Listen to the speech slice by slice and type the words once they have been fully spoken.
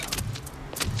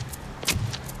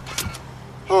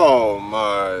Oh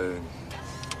my.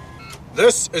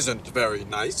 This isn't very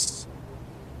nice.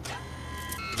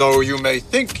 Though you may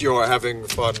think you're having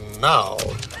fun now,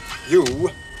 you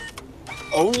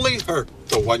only hurt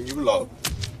the one you love.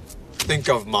 Think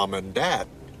of Mom and Dad.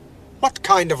 What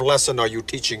kind of lesson are you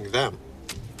teaching them?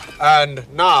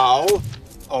 And now,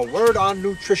 a word on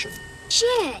nutrition.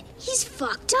 Shit, he's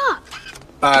fucked up.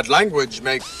 Bad language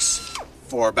makes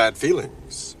for bad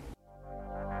feelings.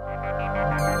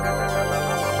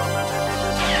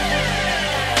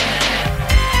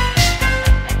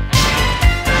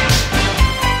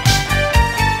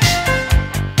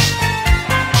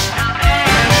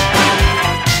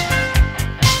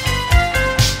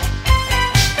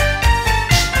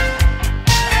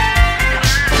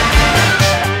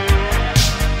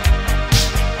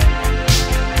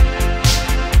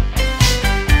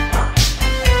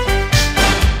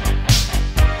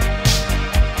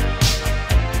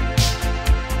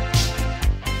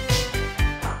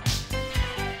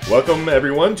 Welcome,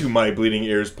 everyone, to My Bleeding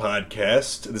Ears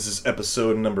podcast. This is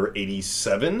episode number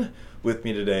 87. With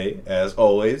me today, as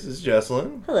always, is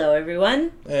Jessalyn. Hello,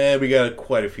 everyone. And we got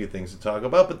quite a few things to talk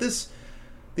about, but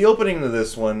the opening to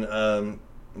this one is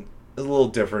a little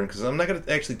different, because I'm not going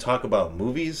to actually talk about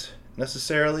movies,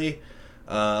 necessarily.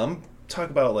 Talk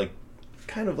about,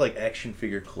 kind of action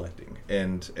figure collecting,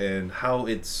 and how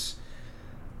it's,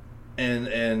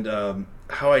 and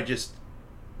how I just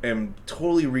am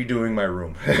totally redoing my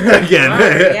room again.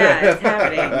 Yeah, it's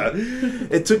happening.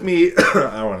 It took me,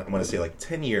 I want to say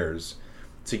 10 years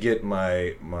to get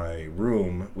my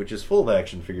room, which is full of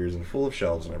action figures and full of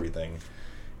shelves and everything,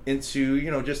 into,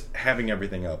 just having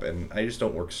everything up. And I just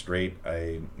don't work straight.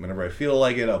 Whenever I feel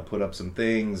like it, I'll put up some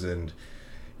things and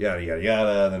yada, yada,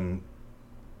 yada. Then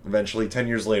eventually, 10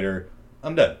 years later,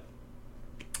 I'm done.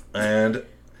 And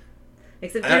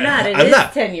Except you're not. It I'm is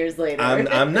not. 10 years later.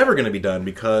 I'm never going to be done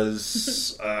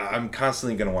because I'm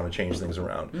constantly going to want to change things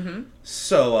around. Mm-hmm.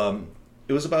 So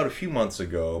it was about a few months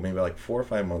ago, maybe 4 or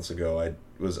 5 months ago. I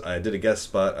did a guest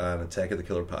spot on Attack of the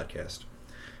Killer podcast,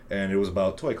 and it was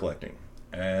about toy collecting.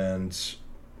 And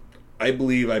I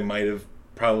believe I might have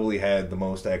probably had the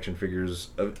most action figures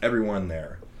of everyone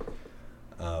there.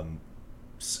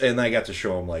 And I got to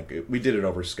show them, we did it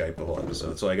over Skype the whole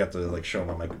episode, so I got to show them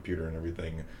on my computer and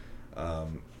everything.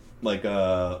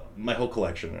 My whole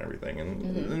collection and everything,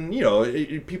 and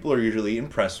people are usually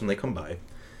impressed when they come by.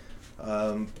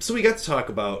 So we got to talk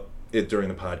about it during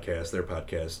the podcast, their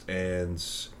podcast, and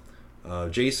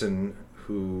Jason,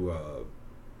 who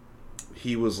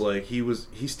he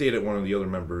stayed at one of the other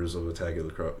members of Attack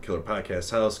of the Killer podcast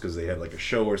house because they had a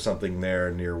show or something there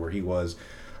near where he was.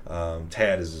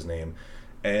 Tad is his name,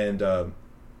 and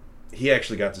he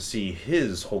actually got to see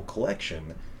his whole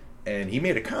collection. And he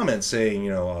made a comment saying,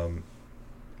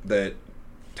 that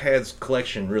Tad's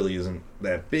collection really isn't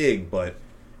that big, but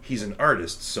he's an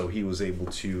artist, so he was able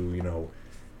to,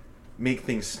 make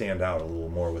things stand out a little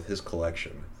more with his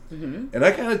collection. Mm-hmm. And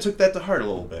I kind of took that to heart a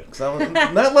little bit, because I was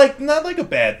not like a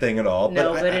bad thing at all.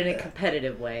 No, but in a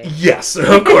competitive way. Yes,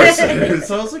 of course.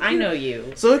 So I was I know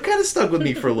you. So it kind of stuck with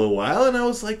me for a little while, and I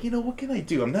was like, what can I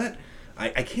do?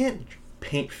 I can't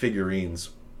paint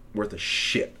figurines worth of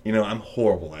shit. I'm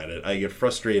horrible at it. I get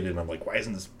frustrated and I'm like, why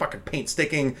isn't this fucking paint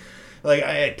sticking?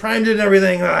 I primed it and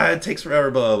everything. It takes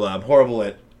forever, blah, blah, blah. I'm horrible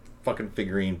at fucking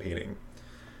figurine painting.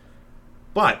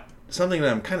 But something that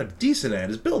I'm kind of decent at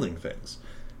is building things.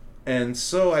 And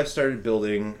so I've started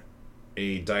building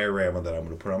a diorama that I'm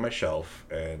going to put on my shelf,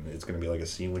 and it's going to be a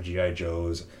scene with G.I.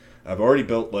 Joes. I've already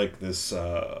built this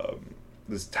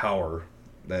this tower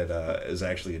that is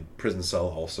actually a prison cell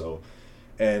also.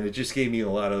 And it just gave me a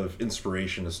lot of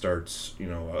inspiration to start,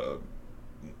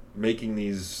 making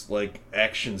these,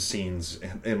 action scenes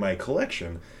in my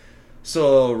collection.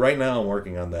 So right now I'm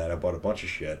working on that. I bought a bunch of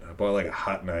shit. I bought, a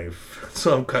hot knife.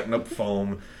 So I'm cutting up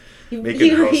foam,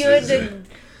 making houses.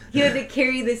 You had to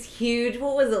carry this huge,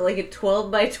 what was it, a 12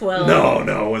 by 12? No,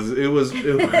 it was it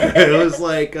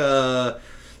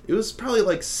was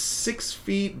probably 6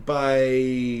 feet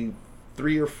by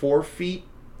 3 or 4 feet.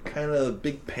 Kind of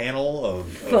big panel of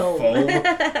foam,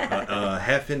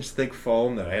 half-inch thick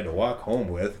foam that I had to walk home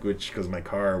with, because my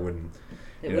car wouldn't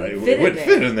fit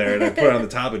in there, and I put it on the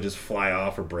top and just fly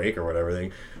off or break or whatever.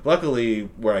 Luckily,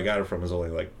 where I got it from is only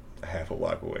a half a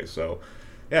block away. So,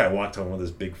 yeah, I walked home with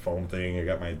this big foam thing. I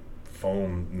got my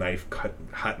foam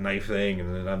hot knife thing,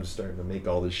 and then I'm just starting to make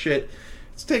all this shit.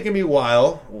 It's taking me a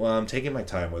while. Well, I'm taking my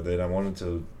time with it. I want it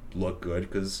to look good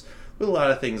because with a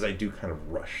lot of things I do kind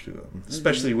of rush through them,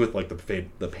 especially with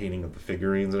the painting of the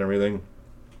figurines and everything.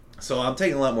 So I'm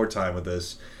taking a lot more time with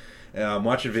this, I'm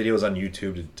watching videos on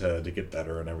YouTube to get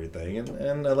better and everything,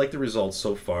 and I like the results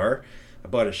so far. I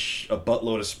bought a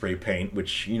buttload of spray paint,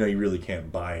 which you really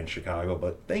can't buy in Chicago,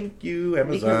 but thank you,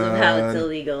 Amazon. Because of how it's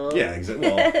illegal. Yeah, exactly.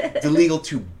 Well, it's illegal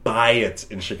to buy it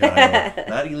in Chicago,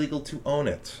 not illegal to own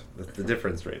it. That's the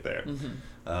difference right there.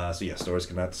 Mm-hmm. So yeah, stores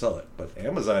cannot sell it, but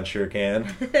Amazon sure can.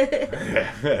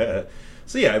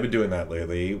 So yeah, I've been doing that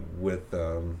lately with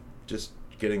just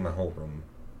getting my whole room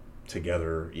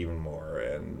together even more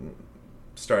and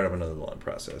start up another lawn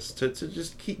process to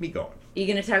just keep me going. You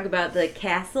going to talk about the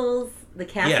castle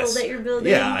Yes. that you're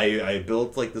building? Yeah, I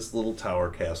built like this little tower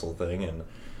castle thing, and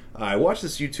I watched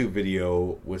this YouTube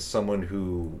video with someone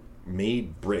who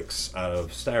made bricks out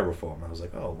of styrofoam. I was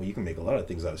like, oh, well, you can make a lot of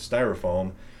things out of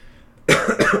styrofoam.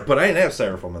 But I didn't have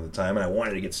styrofoam at the time, and I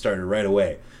wanted to get started right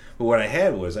away. But what I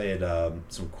had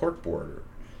some corkboard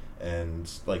and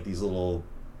like these little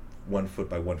 1 foot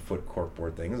by 1 foot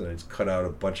corkboard things, and I just cut out a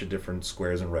bunch of different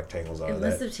squares and rectangles out of that. It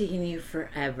must have taken you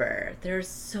forever. There's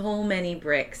so many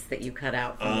bricks that you cut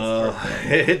out from this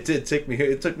corkboard.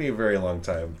 It took me a very long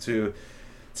time to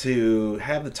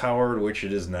have the tower which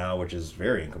it is now, which is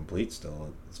very incomplete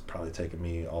still. It's probably taken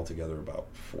me altogether about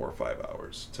 4 or 5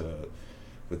 hours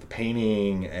with the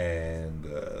painting and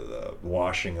the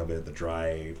washing of it, the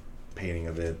dry painting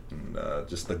of it, and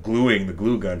just the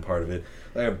glue gun part of it.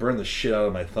 I burned the shit out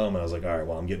of my thumb, and I was like, all right,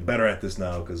 well, I'm getting better at this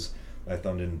now because my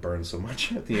thumb didn't burn so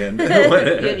much at the end. You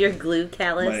had your glue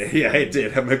callus? Yeah, I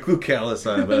did have my glue callus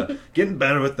on, but getting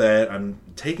better with that. I'm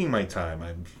taking my time.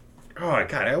 Oh,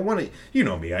 God, I want to, you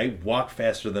know me, I walk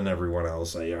faster than everyone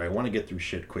else. I want to get through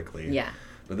shit quickly. Yeah.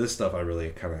 But this stuff, I really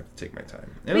kind of have to take my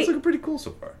time. And it's looking pretty cool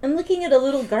so far. I'm looking at a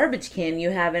little garbage can you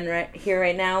have here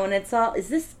right now, and it's all... Is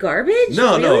this garbage?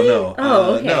 No, really? no.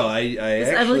 Oh, okay. No, I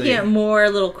actually... I'm looking at more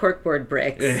little corkboard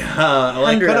bricks. Well,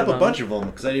 I cut up a bunch of them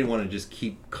because I didn't want to just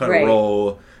cut a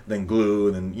row, then glue,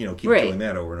 and then, keep doing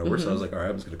that over and over. Mm-hmm. So I was like, all right,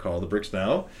 I'm just going to call the bricks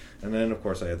now. And then, of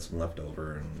course, I had some left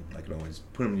over, and I could always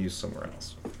put them to use somewhere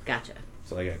else. Gotcha.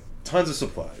 So I got tons of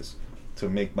supplies to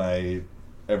make my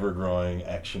ever-growing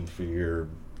action figure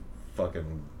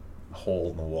fucking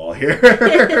hole in the wall here.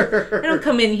 I don't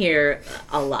come in here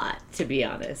a lot, to be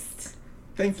honest.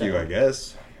 Thank you, I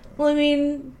guess. Well, I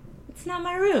mean, it's not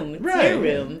my room. It's your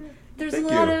room. There's a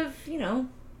lot of,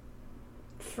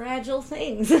 fragile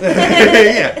things.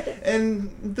 Yeah,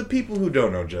 and the people who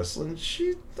don't know Jesslyn,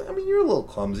 you're a little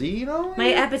clumsy, My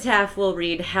epitaph will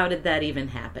read, "How did that even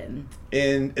happen?"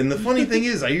 And the funny thing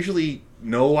is, I usually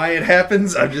know why it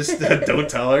happens. I just don't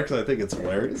tell her because I think it's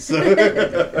hilarious. All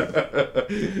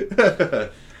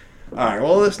right,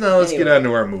 well, let's get on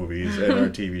to our movies and our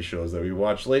TV shows that we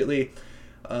watched lately.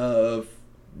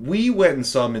 We went and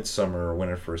saw Midsommar when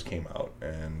it first came out,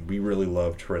 and we really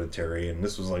loved Hereditary, and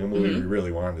this was like a movie we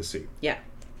really wanted to see. Yeah.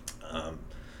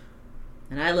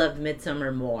 And I loved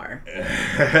Midsommar more.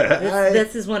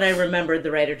 This is when I remembered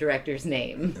the writer-director's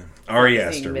name. Ari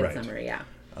Aster, Midsommar, right. Yeah.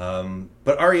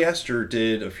 But Ari Aster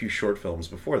did a few short films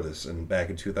before this, and back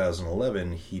in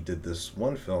 2011, he did this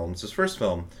one film. It's his first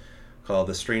film, called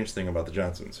The Strange Thing About the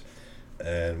Johnsons.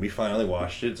 And we finally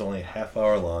watched it. It's only a half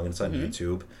hour long, and it's on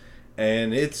YouTube.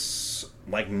 And it's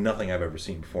like nothing I've ever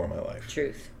seen before in my life.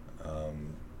 Truth.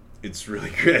 It's really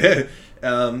good.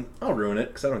 I'll ruin it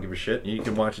because I don't give a shit. You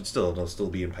can watch it still. It'll still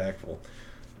be impactful.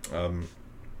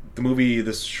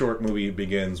 This short movie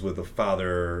begins with a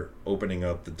father opening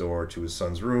up the door to his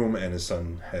son's room, and his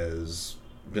son has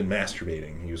been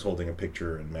masturbating. He was holding a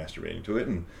picture and masturbating to it,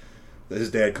 and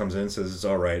his dad comes in and says it's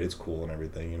all right, it's cool and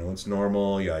everything. It's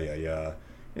normal. Yeah.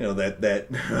 That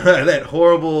that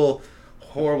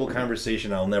horrible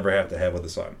conversation I'll never have to have with a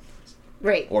son.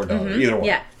 Right. Or daughter, either one.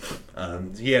 Yeah.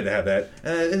 He had to have that.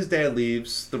 His dad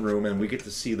leaves the room, and we get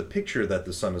to see the picture that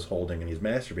the son is holding and he's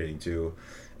masturbating to,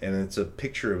 and it's a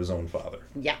picture of his own father.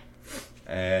 Yeah.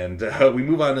 And we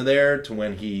move on to there to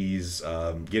when he's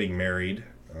getting married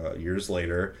years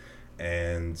later,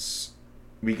 and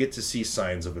we get to see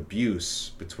signs of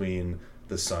abuse between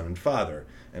the son and father.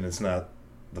 And it's not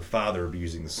the father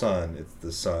abusing the son, it's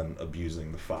the son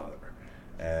abusing the father.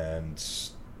 And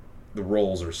the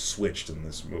roles are switched in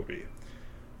this movie.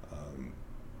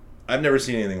 I've never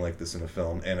seen anything like this in a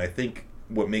film, and I think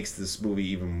what makes this movie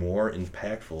even more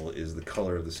impactful is the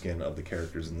color of the skin of the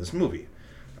characters in this movie.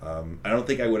 I don't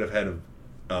think I would have had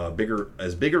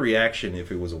as big a reaction if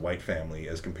it was a white family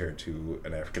as compared to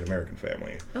an African American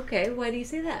family. Okay, why do you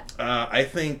say that? I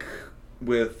think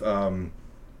with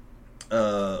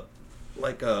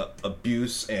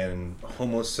abuse and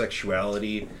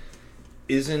homosexuality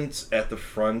isn't at the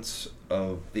front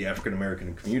of the African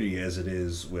American community as it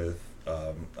is with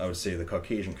I would say the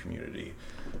Caucasian community.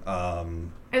 I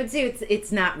would say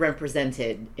it's not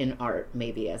represented in art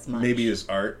maybe as much. Maybe as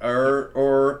art,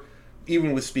 or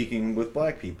even with speaking with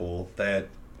black people that...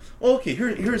 Well, okay,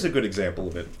 here's a good example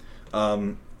of it.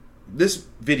 This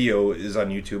video is on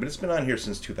YouTube, and it's been on here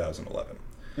since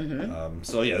 2011.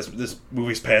 So yeah, this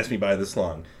movie's passed me by this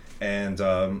long. And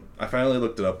I finally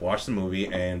looked it up, watched the movie,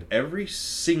 and every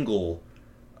single...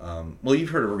 well,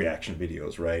 you've heard of reaction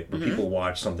videos, right? Where people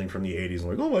watch something from the 80s and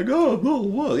like, oh my god, blah,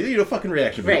 blah, blah. You know, fucking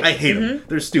reaction videos. Right. I hate them.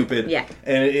 They're stupid. Yeah.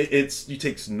 And it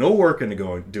takes no work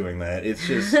into doing that. It's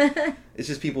just it's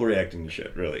just people reacting to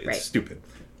shit, really. It's Right. stupid.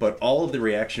 But all of the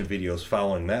reaction videos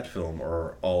following that film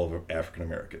are all of African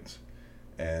Americans.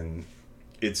 And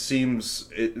it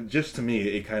seems, just to me,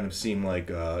 it kind of seemed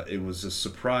like it was a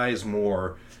surprise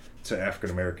more to African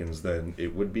Americans than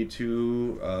it would be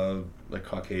to like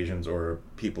Caucasians or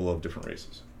people of different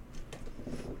races.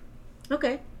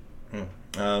 Okay.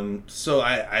 So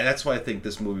I that's why I think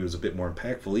this movie was a bit more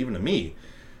impactful, even to me,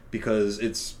 because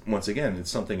it's, once again, it's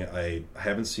something I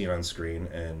haven't seen on screen,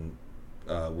 and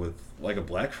with like a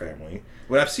black family.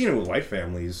 But I've seen it with white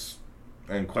families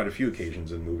on quite a few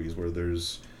occasions in movies where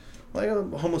there's like a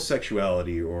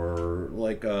homosexuality or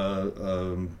like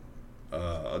a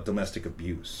domestic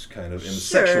abuse, kind of, and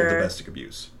sexual domestic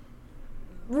abuse.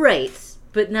 Right,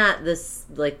 but not this,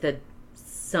 like the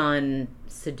son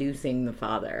seducing the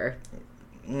father.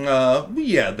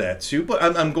 Yeah, that too. But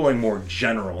I'm going more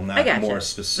general, not gotcha. more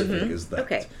specific as that.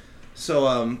 Okay.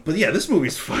 So, but yeah, this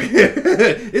movie's fun.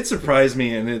 It surprised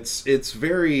me, and it's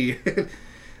very.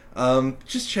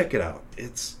 Just check it out.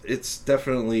 It's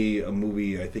definitely a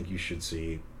movie I think you should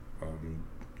see.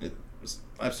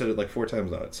 I've said it like 4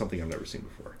 times now. It's something I've never seen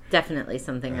before. Definitely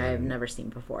something I've never seen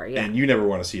before, yeah. And you never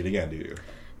want to see it again, do you?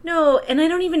 No, and I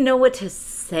don't even know what to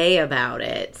say about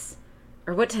it.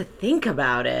 Or what to think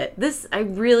about it. I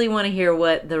really want to hear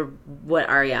what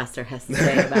Ari Aster has to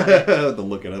say about it. To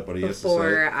look it up, what he has to say.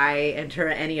 Before I enter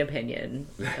any opinion.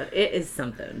 It is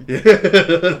something.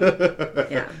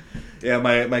 Yeah. Yeah,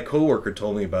 my coworker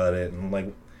told me about it, and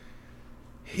like,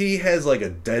 he has like a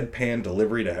deadpan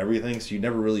delivery to everything, so you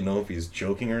never really know if he's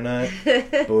joking or not.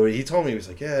 But he told me, he was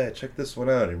like, yeah, check this one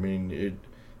out. I mean, it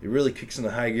really kicks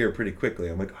into high gear pretty quickly.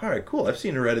 I'm like, all right, cool. I've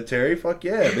seen Hereditary. Fuck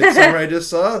yeah. Midsommar I just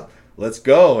saw. Let's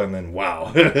go. And then,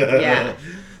 wow. Yeah.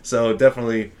 So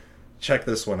definitely check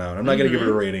this one out. I'm not going to give it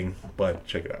a rating, but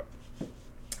check it out.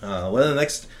 One of the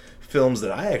next films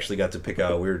that I actually got to pick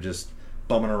out, we were just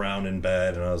bumming around in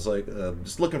bed, and I was like,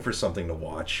 just looking for something to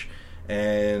watch.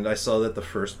 And I saw that The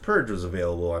First Purge was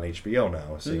available on HBO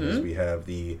now. Seeing as we have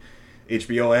the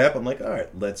HBO app, I'm like, all right,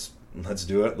 let's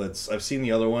do it. I've seen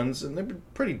the other ones, and they've been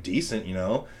pretty decent, you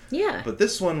know? Yeah. But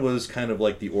this one was kind of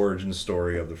like the origin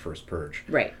story of The First Purge.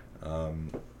 Right.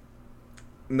 And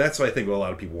that's what I think a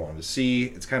lot of people wanted to see.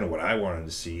 It's kind of what I wanted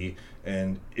to see.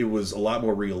 And it was a lot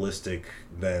more realistic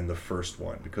than the first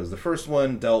one. Because the first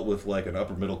one dealt with like an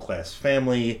upper middle class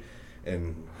family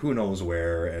and who knows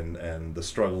where, and the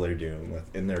struggle they're dealing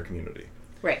with in their community.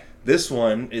 Right. This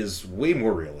one is way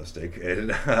more realistic.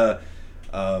 And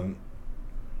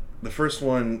the first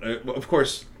one, of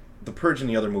course, the Purge in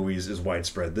the other movies is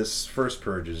widespread. This first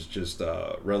Purge is just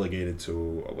relegated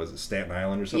to, was it Staten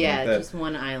Island or something like that? Yeah, just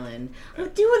one island. What I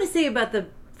do want to say about the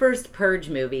first Purge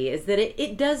movie is that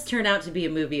it does turn out to be a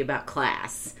movie about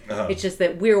class. It's just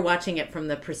that we're watching it from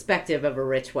the perspective of a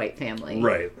rich white family.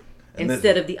 Right.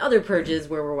 Instead of the other Purges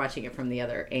where we're watching it from the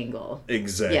other angle.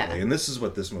 Exactly. Yeah. And this is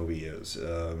what this movie is.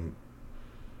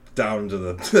 Down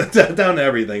to down to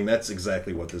everything, that's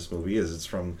exactly what this movie is. It's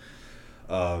from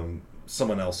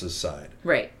someone else's side.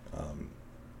 Right.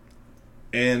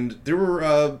 And there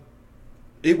were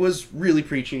it was really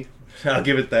preachy. I'll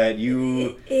give it that.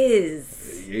 It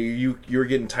is. You were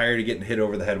getting tired of getting hit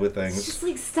over the head with things. It's just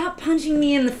like, stop punching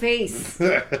me in the face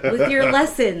with your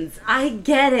lessons. I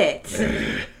get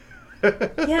it.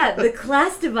 Yeah, the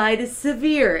class divide is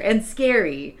severe and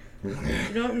scary.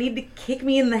 You don't need to kick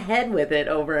me in the head with it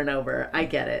over and over. I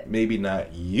get it. Maybe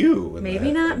not you.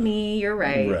 Maybe not me. You're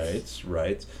right.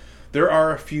 Right. There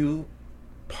are a few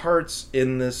parts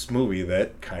in this movie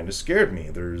that kind of scared me.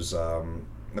 There's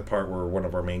the part where one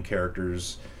of our main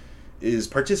characters is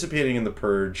participating in the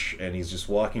Purge, and he's just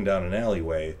walking down an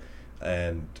alleyway.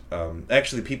 And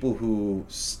actually, people who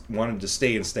wanted to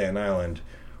stay in Staten Island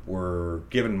were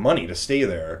given money to stay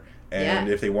there. And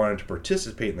if they wanted to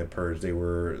participate in the Purge, they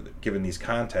were given these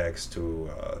contacts to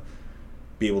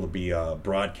be able to be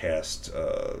broadcast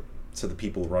to the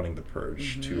people running the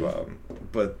Purge.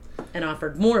 And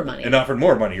offered more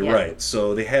money. Right.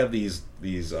 So they have these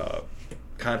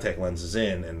contact lenses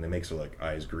in, and it makes their like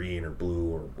eyes green or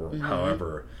blue or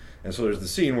however. And so there's the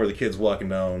scene where the kid's walking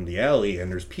down the alley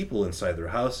and there's people inside their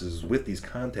houses with these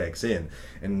contacts in.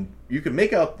 And you can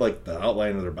make out like the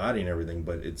outline of their body and everything,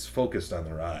 but it's focused on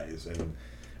their eyes. And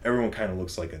everyone kind of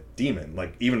looks like a demon,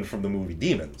 like even from the movie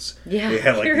Demons. Yeah, they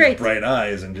had like you're these right. bright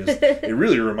eyes and just, it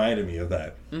really reminded me of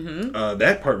that. Mm-hmm.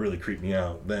 That part really creeped me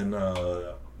out. Then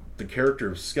the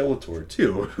character of Skeletor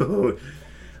too.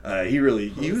 He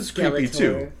was creepy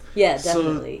too. Yeah, So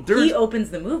definitely. there's- He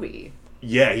opens the movie.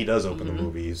 Yeah, he does open the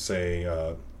movie, saying,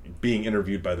 being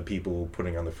interviewed by the people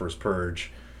putting on the first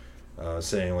purge,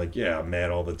 saying like, "Yeah, I'm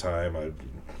mad all the time.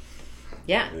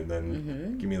 Yeah. And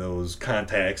then give me those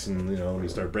contacts, and we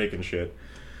start breaking shit."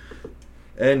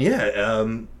 And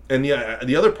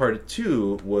the other part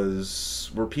too was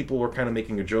where people were kind of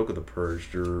making a joke of the purge.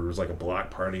 There was like a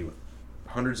block party with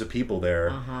hundreds of people there,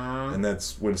 and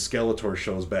that's when Skeletor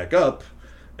shows back up.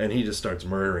 And he just starts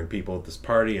murdering people at this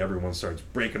party. Everyone starts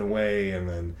breaking away, and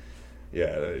then,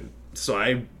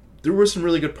 there were some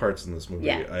really good parts in this movie.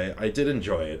 Yeah. I did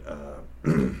enjoy it.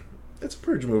 It's a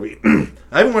Purge movie.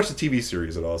 I haven't watched the TV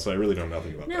series at all, so I really know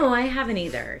nothing about No, I haven't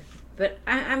either. But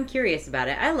I'm curious about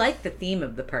it. I like the theme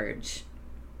of the Purge.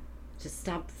 Just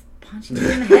stop punching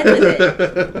me in the head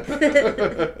with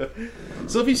it. that.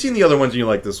 So if you've seen the other ones and you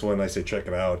like this one, I say check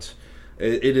it out.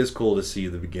 It is cool to see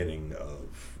the beginning of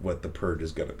what the Purge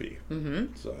is going to be.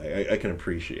 Mm-hmm. So I can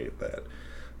appreciate that.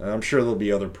 I'm sure there'll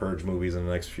be other Purge movies in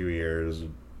the next few years.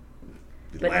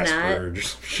 The But Last not- Purge or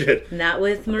some shit. Not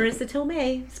with Marissa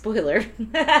Tomei. Spoiler.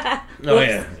 Oh,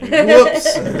 yeah.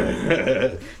 Whoops.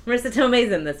 Marissa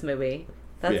Tomei's in this movie.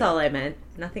 That's Yeah. all I meant.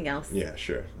 Nothing else. Yeah,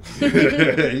 sure. You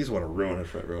just want to ruin it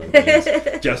for everyone.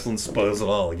 Jocelyn spoils it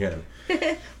all again.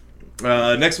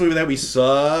 Next movie that we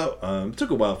saw,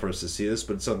 took a while for us to see this,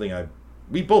 but it's something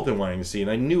we've both been wanting to see, and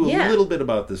I knew a little bit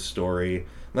about this story,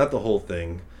 not the whole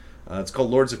thing. It's called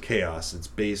Lords of Chaos. It's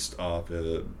based off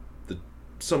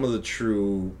some of the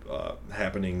true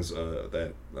happenings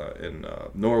that in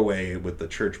Norway with the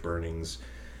church burnings,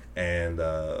 and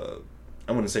I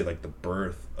wouldn't say like the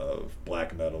birth of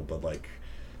black metal, but like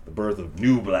the birth of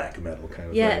new black metal kind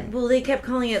of Yeah, thing. well, they kept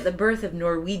calling it the birth of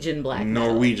Norwegian black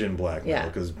metal. Norwegian black metal, Yeah.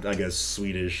 because I guess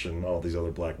Swedish and all these other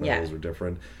black Yeah. metals are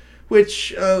different.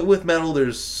 Which, with metal,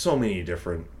 there's so many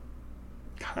different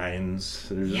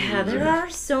kinds. Yeah, there are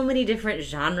so many different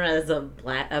genres of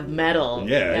metal.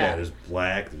 Yeah, there's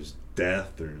black, there's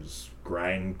death, there's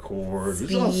grindcore,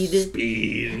 there's all Speed.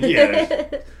 speed, yeah,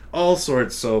 all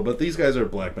sorts. So, but these guys are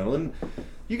black metal, and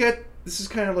this is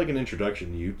kind of like an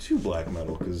introduction to you to black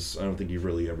metal, because I don't think you've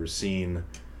really ever seen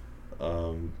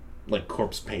like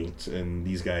Corpse Paint and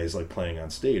these guys like playing on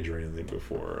stage or anything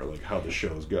before, or like how the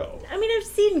shows go. I mean, I've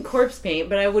seen Corpse Paint,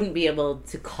 but I wouldn't be able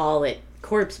to call it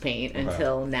Corpse Paint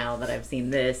until now that I've seen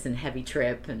this and Heavy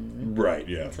Trip and Right,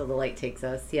 yeah. Until the Light Takes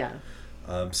Us. Yeah.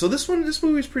 So this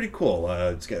movie's pretty cool.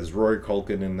 It's got Rory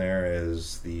Culkin in there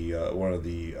as the one of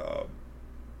the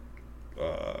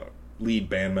lead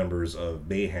band members of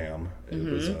Mayhem. It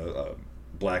was a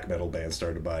black metal band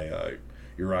started by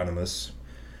Euronymous.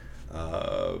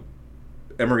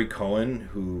 Emery Cohen,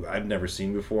 who I've never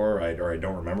seen before, or I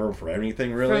don't remember him from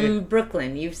anything really. From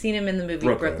Brooklyn. You've seen him in the movie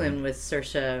Brooklyn. Brooklyn with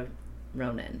Saoirse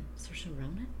Ronan. Saoirse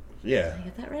Ronan? Yeah. Did I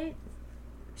get that right?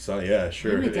 So yeah,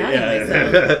 sure. I'm doubting Yeah.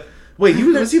 myself. Wait,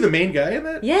 was he the main guy in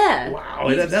that? Yeah. Wow,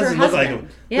 He's that doesn't her look like him.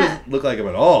 husband. Yeah. Doesn't look like him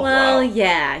at all. Well, Wow.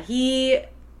 yeah. He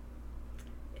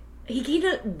gained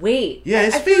a weight. Yeah,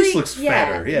 his I feel face like- looks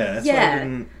fatter. Yeah, that's why I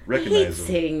didn't I recognize hate him.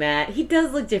 saying that. He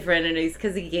does look different, and it's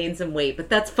because he gained some weight, but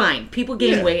that's fine. People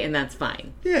gain Yeah. weight, and that's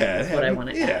fine. Yeah, That's what I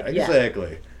wanna Yeah, add. Yeah.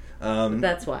 exactly.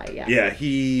 That's why, yeah. Yeah,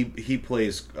 he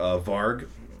plays Varg,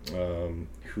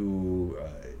 who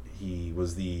he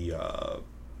was the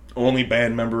only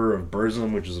band member of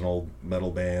Burzum, which is an old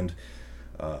metal band.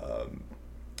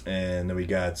 And then we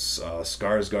got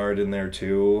Skarsgård in there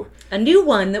too. A new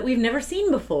one that we've never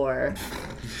seen before.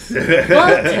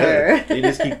 Walter. They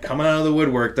just keep coming out of the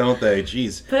woodwork, don't they?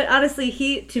 Jeez. But honestly,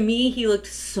 to me, he looked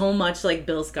so much like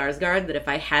Bill Skarsgård that if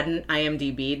I hadn't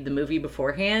IMDb'd the movie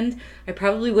beforehand, I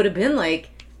probably would have been like,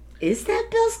 is that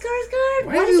Bill Skarsgård?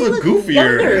 Why does he look goofier?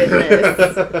 Younger in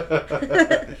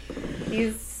this?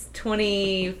 He's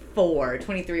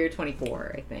 23 or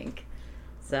 24, I think.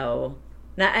 So,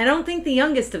 now, I don't think the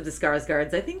youngest of the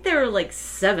Skarsgårds. I think there are like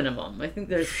 7 of them. I think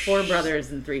there's 4 brothers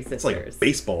and 3 sisters. It's like a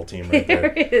baseball team right There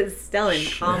there. is.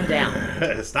 Stellan, calm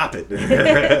down. Stop it.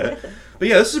 But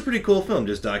yeah, this is a pretty cool film,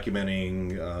 just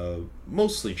documenting,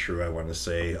 mostly true, I want to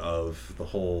say, of the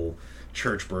whole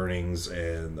church burnings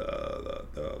and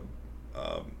the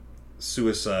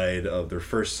suicide of their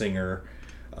first singer,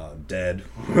 Dead,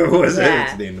 was Yeah. it?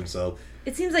 It's named himself.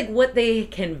 It seems like what they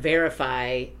can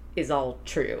verify is all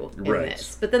true in Right.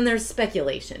 this. But then there's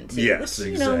speculation, too. Yes, which,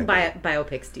 exactly.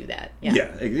 Biopics do that.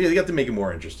 Yeah, you got to make it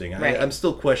more interesting. Right. I'm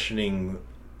still questioning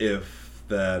if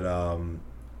that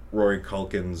Rory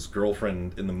Culkin's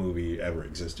girlfriend in the movie ever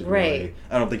existed. Right. Really.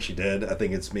 I don't think she did. I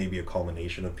think it's maybe a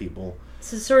culmination of people.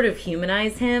 To sort of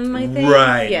humanize him, I think.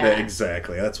 Right, Yeah.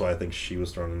 exactly. That's why I think she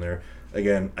was thrown in there.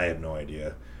 Again, I have no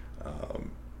idea.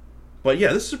 But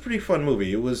yeah, this is a pretty fun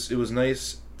movie. It was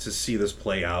nice to see this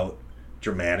play out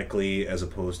dramatically as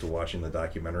opposed to watching the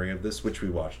documentary of this, which we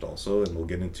watched also, and we'll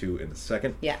get into in a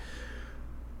second. Yeah.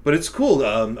 But it's cool.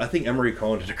 I think Emery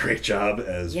Cohen did a great job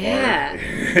as Yeah.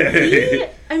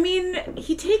 Bard.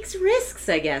 He takes risks,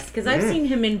 I guess, because I've seen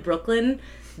him in Brooklyn,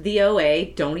 the OA.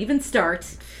 Don't even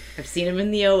start. I've seen him in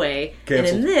the OA. Canceled. And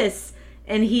in this,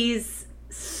 and he's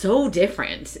so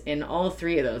different in all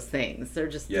three of those things. They're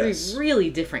just Yes. three really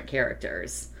different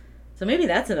characters. So maybe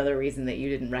that's another reason that you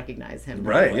didn't recognize him.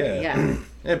 Right, away. yeah.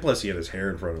 And plus he had his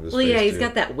hair in front of his Well, face, yeah, he's too.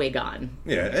 got that wig on.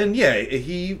 Yeah, and yeah,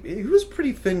 he was a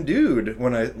pretty thin dude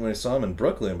when I saw him in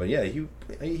Brooklyn, but yeah,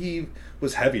 he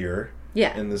was heavier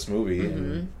Yeah. in this movie,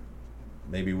 and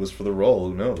maybe it was for the role,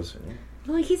 who knows.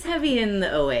 Well, he's heavy in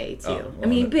the OA, too. Oh, I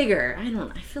mean, well, bigger.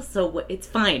 I feel so... It's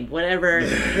fine. Whatever.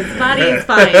 His body is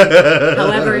fine.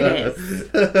 However it is.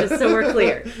 Just so we're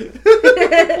clear.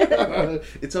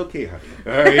 It's okay, honey.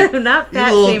 All right. I'm not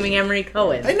fat-shaming Emery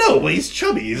Cohen. I know, but he's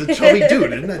chubby. He's a chubby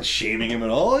dude. I'm not shaming him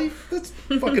at all. That's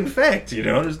fucking fact, you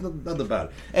know? There's nothing about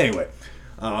it. Anyway,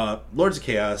 Lords of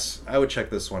Chaos. I would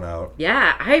check this one out.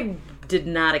 Yeah, I did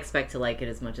not expect to like it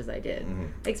as much as I did. Mm-hmm.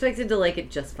 I expected to like it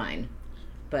just fine.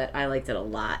 But I liked it a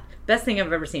lot. Best thing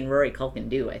I've ever seen Rory Culkin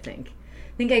do, I think.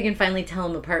 I think I can finally tell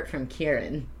him apart from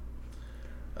Kieran.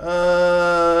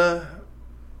 I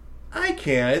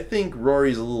can't. I think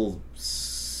Rory's a little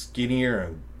skinnier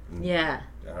and Yeah.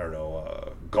 I don't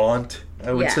know, gaunt,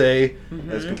 I would Yeah. say,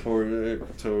 as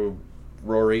compared to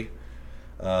Rory.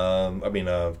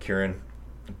 Kieran.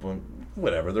 But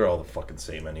whatever, they're all the fucking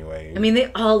same anyway. I mean,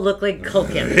 they all look like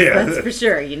Culkin. Yeah. That's for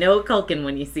sure. You know Culkin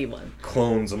when you see one.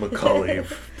 Clones of Macaulay,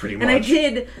 pretty much. And I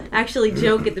did actually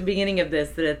joke at the beginning of this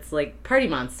that it's like Party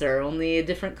Monster, only a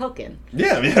different Culkin.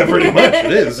 Yeah, pretty much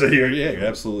it is. You're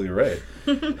absolutely right.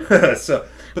 But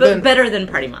then, better than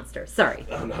Party Monster. Sorry.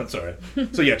 oh, no, it's all right.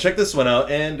 So yeah, check this one out.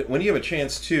 And when you have a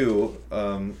chance to,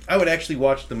 I would actually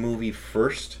watch the movie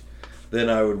first. Then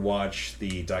I would watch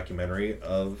the documentary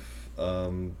of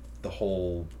the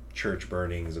whole church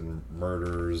burnings and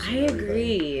murders. I And everything.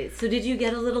 agree. So did you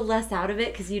get a little less out of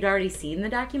it because you'd already seen the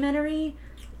documentary?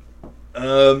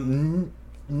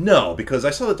 No, because I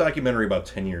saw the documentary about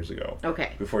 10 years ago.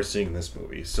 Okay. Before seeing this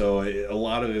movie. So a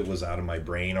lot of it was out of my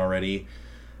brain already.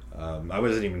 I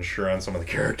wasn't even sure on some of the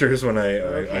characters when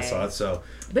I saw it, so...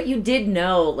 But you did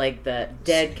know, like, the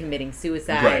dead committing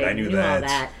suicide. Right, I knew all that.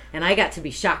 that. And I got to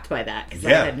be shocked by that because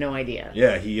Yeah. I had no idea.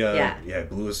 Yeah, he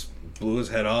blew his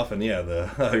head off, and yeah, the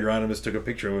Euronymous took a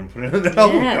picture of him and put it on the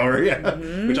album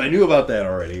cover, which I knew about that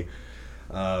already.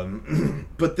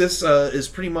 But this is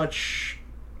pretty much...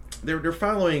 They're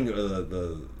following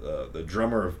the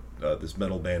drummer of this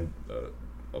metal band,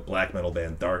 a black metal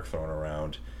band, Darkthrone,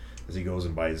 around as he goes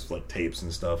and buys like tapes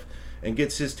and stuff, and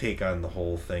gets his take on the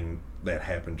whole thing that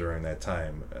happened during that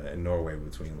time in Norway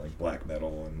between like black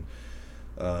metal and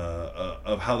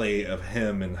of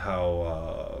him and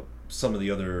how some of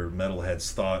the other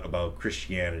metalheads thought about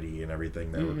Christianity and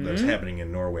everything that was happening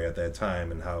in Norway at that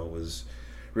time, and how it was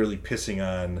really pissing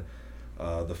on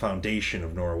the foundation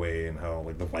of Norway, and how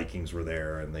like the Vikings were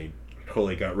there and they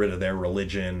totally got rid of their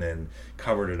religion and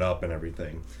covered it up and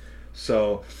everything.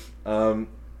 So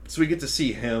we get to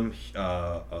see him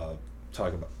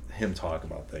talk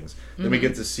about things. Then we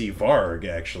get to see Varg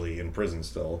actually in prison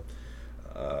still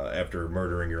after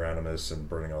murdering Euronymous and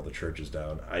burning all the churches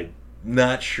down. I'm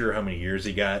not sure how many years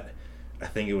he got. I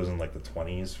think it was in like the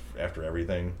 20s after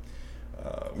everything.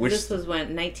 This was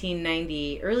when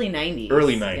 1990, early 90s.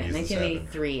 Early 90s. Yeah, this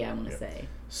 1983, I want to say.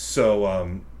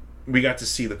 So we got to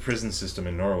see the prison system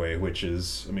in Norway, which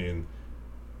is, I mean,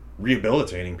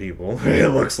 rehabilitating people. It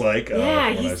looks like. Yeah,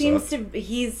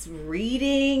 he's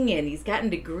reading and he's gotten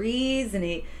degrees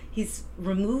and he's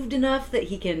removed enough that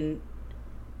he can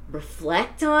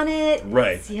reflect on it.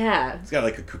 Right. Yeah. He's got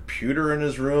like a computer in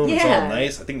his room. It's all Yeah.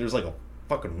 nice. I think there's like a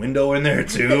fucking window in there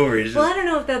too. Where he's Well, I just, don't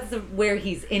know if that's where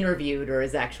he's interviewed or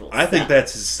his actual I think cell.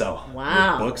 that's his cell.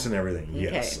 Wow. With books and everything. Okay.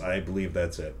 Yes, I believe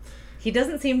that's it. He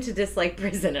doesn't seem to dislike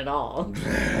prison at all.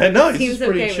 No, he's Seems just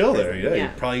pretty okay with chill there. prison, Yeah,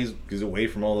 yeah. he probably is away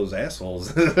from all those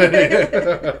assholes.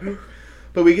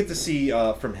 But we get to see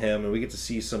from him, and we get to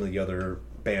see some of the other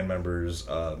band members,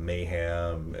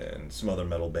 Mayhem, and some other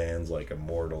metal bands like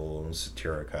Immortal and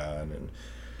Satyricon, and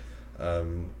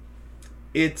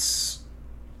It's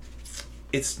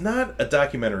not a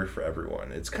documentary for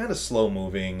everyone. It's kind of slow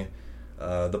moving.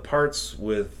 The parts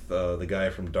with the guy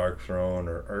from Dark Throne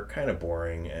are kind of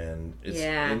boring, and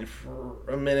and for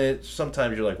a minute,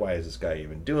 sometimes you're like, why is this guy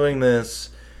even doing this?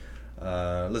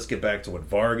 Let's get back to what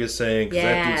Varg is saying, because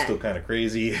that dude's still kind of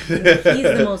crazy. He's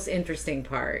the most interesting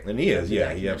part. And he is, he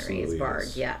absolutely is.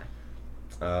 Varg, yeah.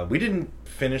 We didn't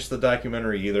finish the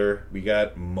documentary either. We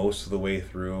got most of the way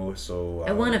through, so...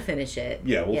 I want to finish it.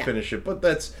 Yeah, we'll finish it,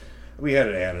 but we had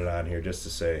it added on here just to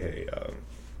say, hey,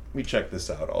 we checked this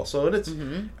out also, and it's...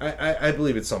 I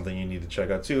believe it's something you need to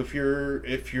check out, too. If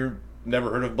you're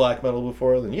never heard of black metal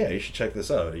before, then yeah, you should check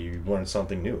this out. You learn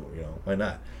something new, why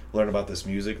not? Learn about this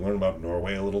music, learn about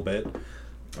Norway a little bit.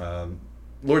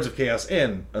 Lords of Chaos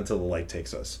and Until the Light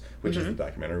Takes Us, which is the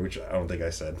documentary, which I don't think I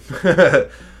said.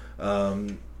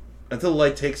 Until the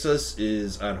Light Takes Us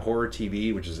is on Horror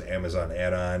TV, which is an Amazon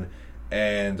add-on,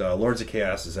 and Lords of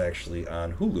Chaos is actually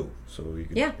on Hulu. So you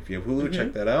can, if you have Hulu,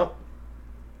 check that out.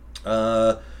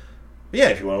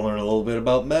 If you want to learn a little bit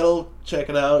about metal, check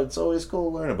it out. It's always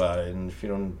cool to learn about it, and if you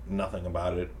know nothing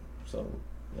about it, so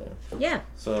yeah.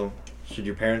 So should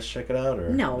your parents check it out, or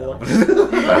no?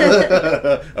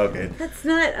 Okay, that's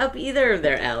not up either of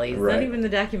their alleys. Right. Not even the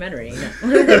documentary. No.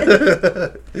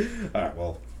 All right,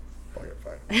 well, fine.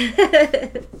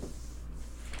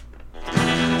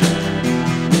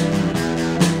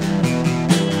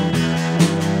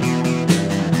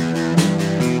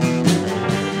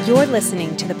 You're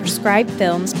listening to the Prescribed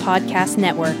Films Podcast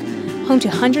Network, home to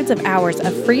hundreds of hours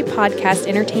of free podcast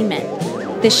entertainment.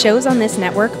 The shows on this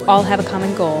network all have a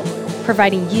common goal: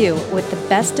 providing you with the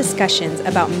best discussions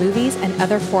about movies and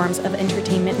other forms of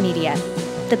entertainment media.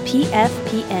 The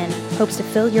PFPN hopes to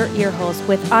fill your earholes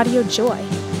with audio joy.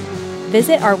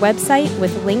 Visit our website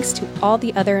with links to all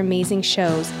the other amazing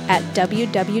shows at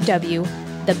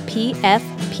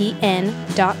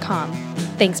www.thepfpn.com.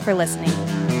 Thanks for listening.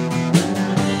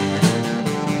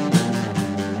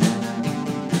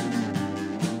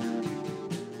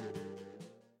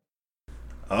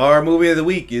 Our movie of the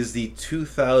week is the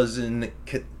 2000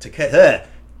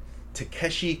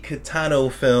 Takeshi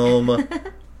Kitano film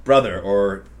Brother,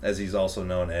 or as he's also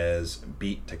known as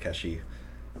Beat Takeshi.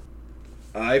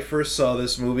 I first saw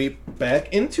this movie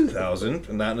back in 2000,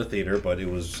 not in the theater, but it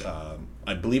was,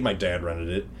 I believe my dad rented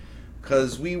it,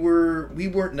 because we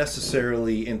weren't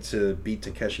necessarily into Beat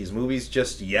Takeshi's movies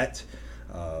just yet.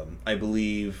 I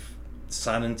believe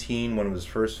Sonantine, one of his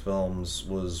first films,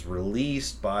 was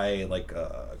released by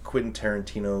Quentin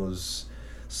Tarantino's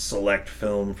select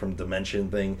film from Dimension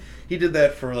thing. He did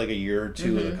that for like a year or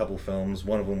two with a couple films.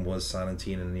 One of them was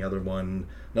Sonantine, and another one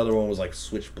was like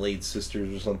Switchblade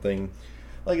Sisters or something.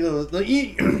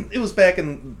 It was back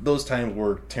in those times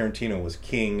where Tarantino was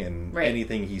king, and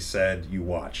anything he said you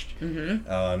watched. And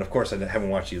of course, I haven't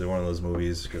watched either one of those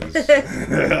movies because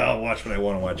I'll watch what I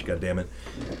want to watch. God damn it!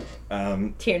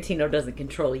 Tarantino doesn't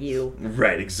control you.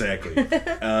 Right, exactly.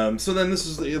 So then this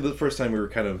is the first time we were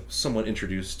kind of somewhat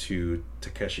introduced to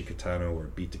Takeshi Kitano, or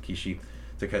Beat Takeshi.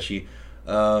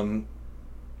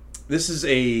 This is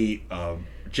a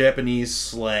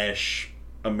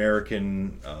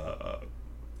Japanese/American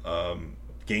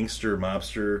gangster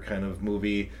mobster kind of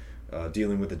movie,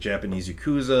 dealing with the Japanese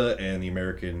Yakuza and the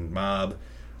American mob.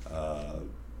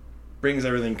 Brings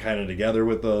everything kind of together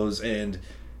with those, and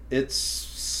it's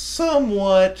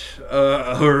somewhat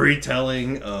a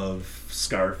retelling of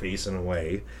Scarface in a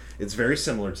way. It's very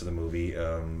similar to the movie.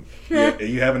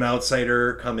 You have an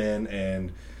outsider come in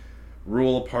and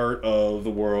rule a part of the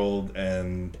world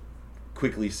and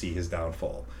quickly see his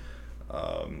downfall.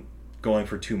 Going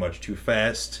for too much too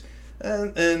fast,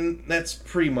 and that's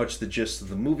pretty much the gist of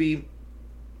the movie.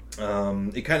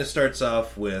 It kind of starts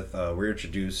off with we're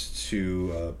introduced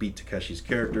to Beat Takeshi's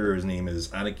character. His name is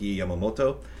Aniki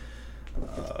Yamamoto.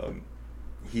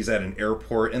 He's at an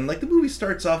airport, and the movie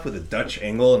starts off with a Dutch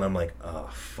angle, and I'm like, oh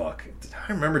fuck, did I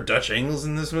remember Dutch angles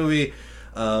in this movie?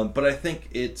 But I think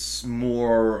it's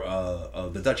more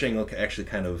the Dutch angle actually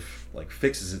kind of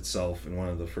fixes itself in one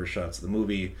of the first shots of the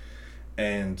movie.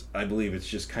 And I believe it's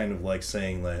just kind of like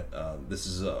saying that this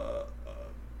is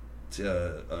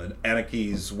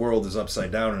Aniki's world is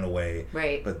upside down in a way.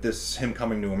 Right. But him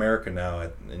coming to America now,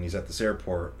 and he's at this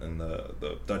airport, and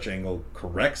the Dutch angle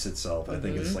corrects itself. I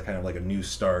think it's kind of like a new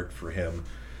start for him,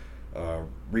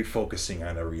 refocusing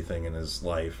on everything in his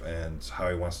life and how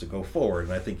he wants to go forward.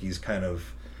 And I think he's kind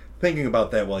of thinking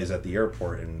about that while he's at the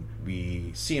airport. And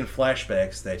we see in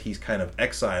flashbacks that he's kind of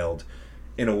exiled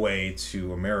in a way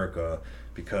to America,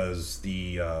 because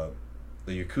the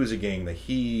Yakuza gang that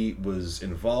he was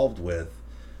involved with,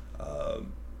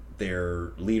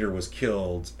 their leader was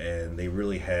killed, and they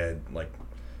really had like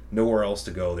nowhere else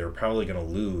to go. They were probably going to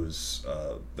lose.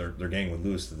 Their gang would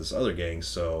lose to this other gang,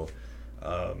 so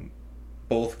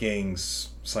both gangs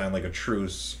signed like a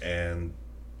truce, and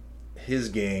his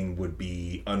gang would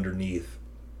be underneath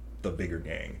the bigger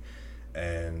gang.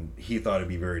 And he thought it'd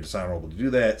be very dishonorable to do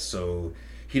that, so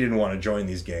he didn't want to join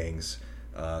these gangs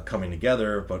coming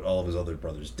together, but all of his other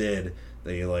brothers did.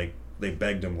 They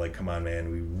begged him, like, come on, man,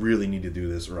 we really need to do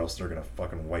this or else they're going to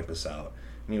fucking wipe us out.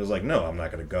 And he was like, no, I'm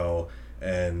not going to go.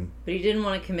 But he didn't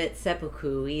want to commit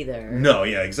seppuku either. No,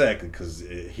 yeah, exactly, because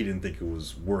he didn't think it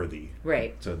was worthy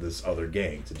to this other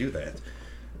gang to do that.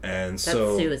 And That's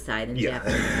so suicide in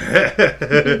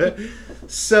Japanese.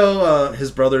 So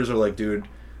his brothers are like, dude,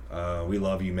 we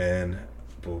love you, man,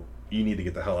 but you need to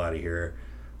get the hell out of here.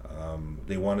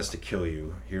 They want us to kill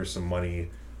you. Here's some money.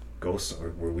 Go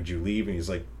somewhere. Where would you leave? And he's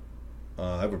like,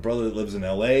 I have a brother that lives in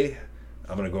L.A.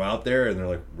 I'm going to go out there. And they're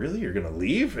like, really? You're going to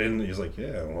leave? And he's like,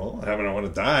 yeah, well, I don't want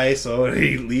to die. So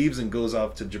he leaves and goes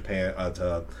off to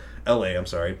to L.A., I'm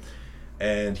sorry.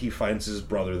 And he finds his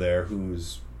brother there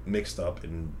who's mixed up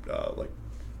in, like,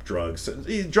 drugs.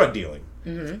 Drug dealing.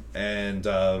 Mm-hmm. And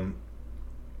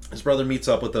his brother meets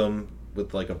up with him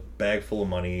with, like, a bag full of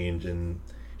money. And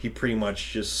he pretty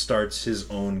much just starts his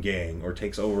own gang, or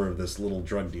takes over this little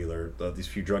drug dealer, these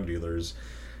few drug dealers,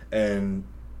 and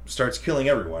starts killing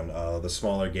everyone, the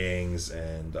smaller gangs,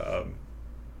 and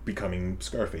becoming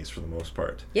Scarface for the most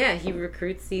part. Yeah, he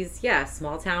recruits these,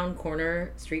 small town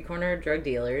street corner drug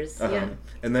dealers. Uh-huh. Yeah.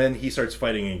 And then he starts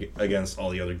fighting against all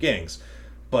the other gangs.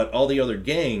 But all the other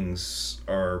gangs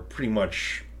are pretty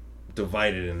much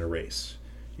divided in a race.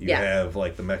 You have,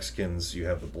 like, the Mexicans, you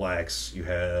have the blacks, you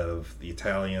have the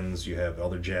Italians, you have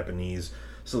other Japanese.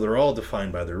 So they're all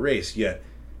defined by their race, yet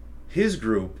his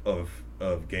group of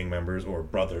gang members or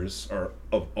brothers are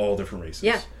of all different races.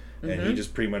 Yeah. Mm-hmm. And he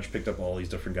just pretty much picked up all these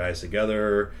different guys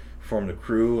together, formed a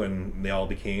crew, and they all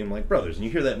became like brothers. And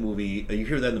you hear that in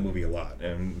the movie a lot.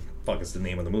 And fuck, it's the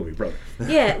name of the movie, brother.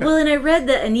 Yeah, well, and I read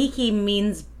that Aniki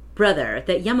means brother,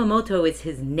 that Yamamoto is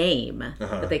his name,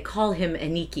 but they call him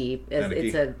Aniki as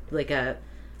it's a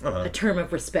term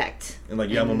of respect. And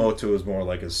like Yamamoto is more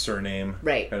like his surname,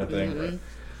 right? Kind of thing.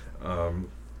 Mm-hmm.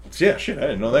 So yeah, shit, I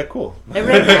didn't know that. Cool. I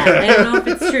read that. I don't know if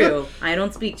it's true. I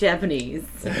don't speak Japanese.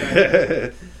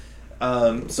 So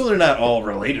they're not all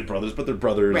related brothers, but they're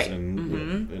brothers right.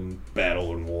 in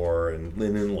battle and war and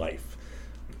in life.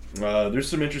 There's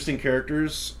some interesting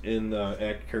characters and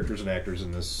actors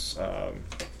in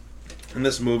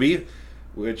this movie,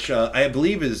 which I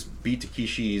believe is Beat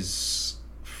Takeshi's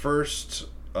first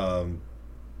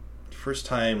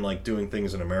time like doing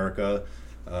things in America.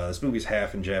 This movie's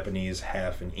half in Japanese,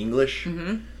 half in English.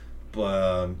 Mm-hmm.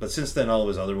 But since then, all of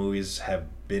his other movies have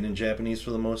been in Japanese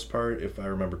for the most part, if I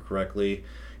remember correctly.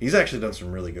 He's actually done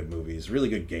some really good movies, really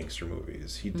good gangster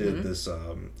movies. He did this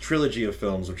trilogy of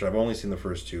films, which I've only seen the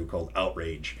first two, called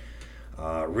Outrage.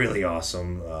 Really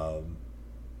awesome.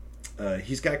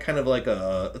 He's got kind of like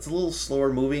it's a little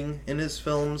slower moving in his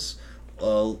films.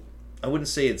 I wouldn't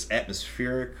say it's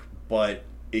atmospheric, but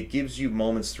it gives you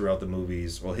moments throughout the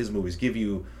movies. Well, his movies give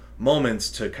you moments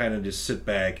to kind of just sit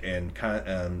back and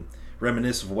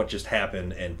reminisce of what just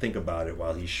happened and think about it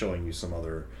while he's showing you some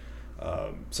other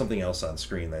something else on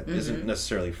screen that isn't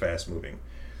necessarily fast moving,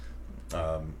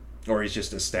 or he's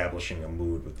just establishing a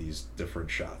mood with these different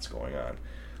shots going on.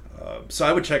 So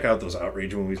I would check out those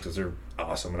Outrage movies because they're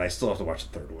awesome, and I still have to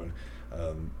watch the third one.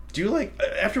 Do you like,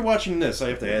 after watching this, I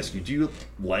have to ask you, do you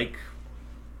like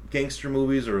gangster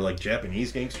movies or like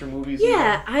Japanese gangster movies?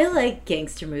 Yeah, I like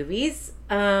gangster movies.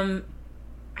 I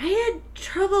had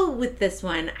trouble with this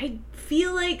one. I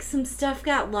feel like some stuff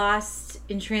got lost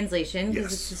in translation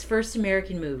because it's his first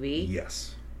American movie.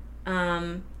 Yes.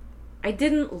 I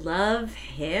didn't love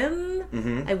him.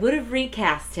 Mm-hmm. I would have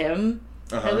recast him.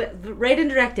 Write and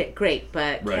direct it, great,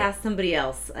 but cast somebody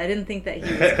else. I didn't think that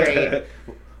he was great.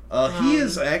 He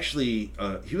is actually,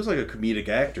 he was like a comedic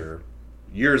actor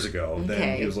years ago. Okay.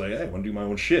 Then he was like, hey, I want to do my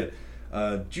own shit.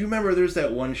 Do you remember there's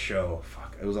that one show,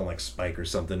 it was on like Spike or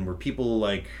something, where people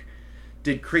like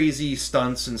did crazy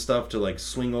stunts and stuff to like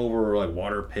swing over like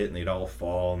water pit and they'd all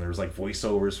fall, and there was like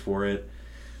voiceovers for it.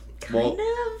 Kind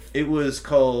of? It was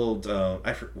called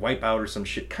Wipeout or some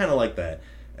shit, kind of like that.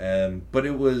 But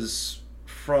it was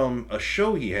from a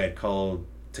show he had called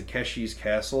Takeshi's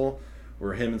Castle,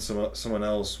 where him and someone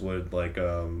else would like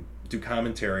do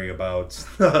commentary about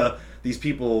these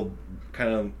people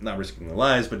kind of not risking their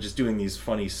lives, but just doing these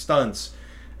funny stunts,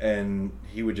 and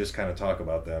he would just kind of talk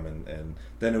about them, and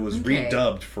then it was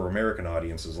redubbed for American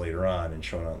audiences later on and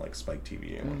shown on like Spike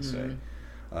TV, I want to say.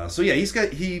 So yeah,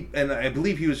 and I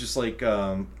believe he was just like,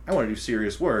 I want to do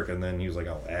serious work, and then he was like,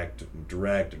 I'll act, and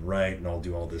direct, and write, and I'll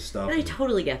do all this stuff. And I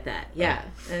totally get that. Yeah,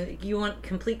 you want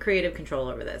complete creative control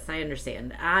over this. I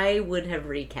understand. I would have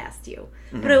recast you,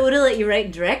 but I would have let you write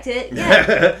and direct it.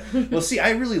 Yeah. Well, see, I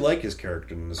really like his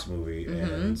character in this movie,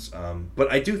 and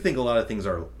but I do think a lot of things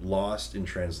are lost in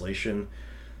translation,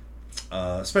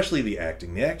 especially the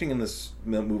acting. The acting in this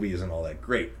movie isn't all that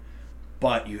great.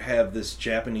 But you have this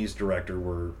Japanese director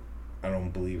where I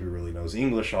don't believe he really knows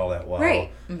English all that well.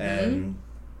 Right. And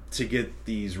to get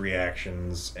these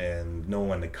reactions and know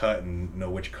when to cut and know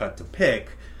which cut to pick,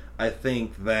 I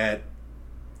think that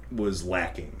was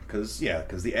lacking. Because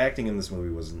the acting in this movie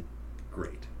wasn't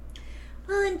great.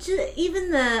 Well, and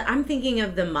even I'm thinking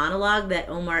of the monologue that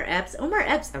Omar Epps,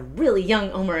 a really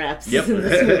young Omar Epps Yep. in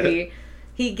this movie.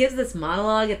 He gives this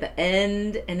monologue at the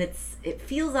end, and it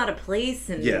feels out of place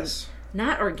and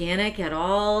not organic at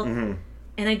all. And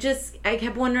I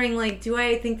kept wondering, like, do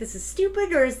I think this is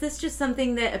stupid, or is this just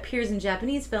something that appears in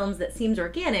Japanese films that seems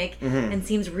organic and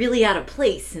seems really out of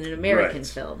place in an American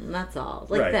film? That's all.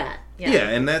 Like that. Yeah,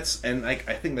 and I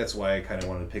think that's why I kind of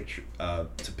wanted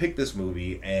to pick this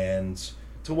movie and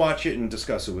to watch it and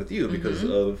discuss it with you, because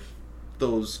of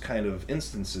those kind of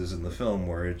instances in the film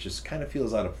where it just kind of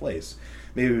feels out of place.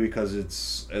 Maybe because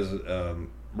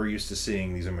we're used to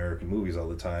seeing these American movies all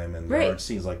the time, and there aren't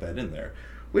scenes like that in there.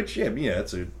 Which,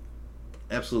 it's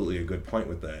absolutely a good point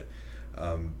with that.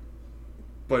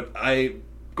 But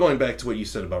going back to what you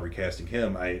said about recasting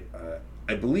him, I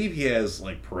believe he has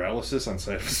like paralysis on the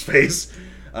side of his face,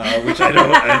 which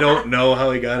I don't know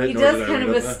how he got it. He does kind of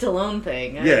a Stallone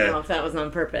thing. I don't know if that was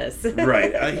on purpose.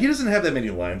 Right. He doesn't have that many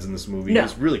lines in this movie. No.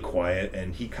 He's really quiet,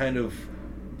 and he kind of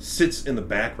sits in the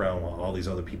background while all these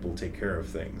other people take care of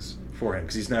things for him,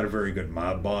 because he's not a very good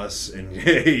mob boss, and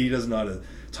he doesn't know how to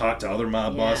talk to other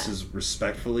mob bosses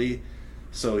respectfully,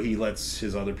 so he lets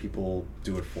his other people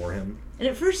do it for him. And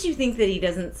at first you think that he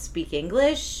doesn't speak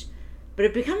English, but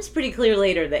it becomes pretty clear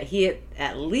later that he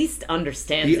at least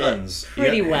understands it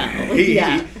pretty well.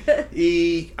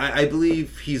 I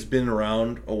believe he's been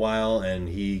around a while, and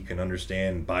he can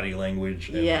understand body language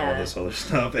and all this other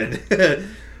stuff, and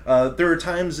there are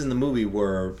times in the movie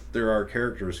where there are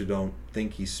characters who don't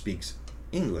think he speaks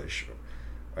English,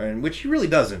 and which he really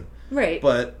doesn't. Right.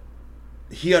 But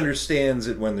he understands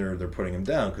it when they're putting him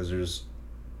down, because there's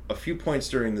a few points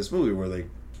during this movie where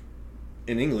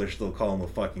in English, they'll call him a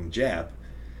fucking Jap.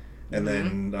 And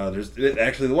then there's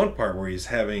actually the one part where he's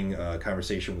having a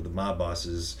conversation with the mob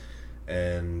bosses,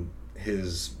 and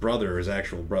his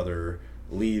actual brother,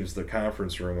 leaves the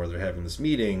conference room where they're having this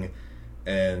meeting,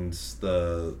 and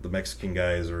the Mexican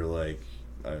guys are like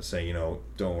saying,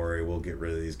 don't worry, we'll get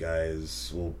rid of these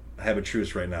guys. We'll have a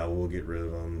truce right now. We'll get rid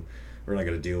of them. We're not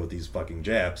going to deal with these fucking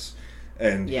Japs.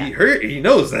 And he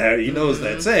knows that. He knows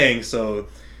that saying. So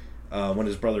when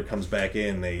his brother comes back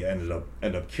in, they end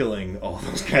up killing all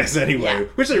those guys anyway,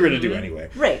 which they were going to do anyway.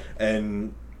 Right.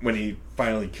 And when he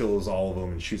finally kills all of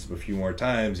them and shoots them a few more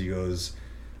times, he goes,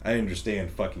 I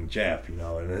understand fucking Jap,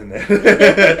 and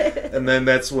then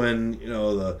that's when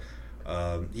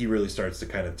he really starts to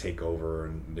kind of take over,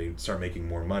 and they start making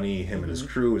more money. Him and his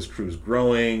crew's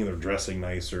growing. They're dressing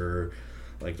nicer,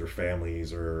 like their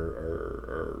families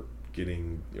are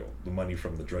getting the money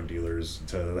from the drug dealers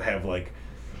to have like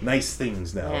nice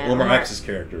things now. Omar Epps'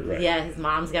 character, right? Yeah, his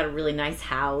mom's got a really nice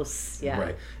house. Yeah,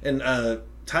 right. And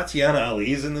Tatiana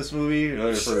Ali's in this movie. She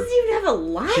doesn't even have a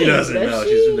line. She doesn't. No,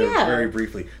 she's in there very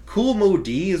briefly. Kool Moe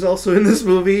Dee is also in this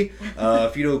movie.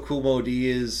 If you know who Kool Moe Dee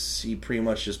is, he pretty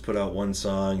much just put out one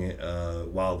song,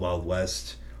 "Wild Wild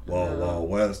West." Wild Wild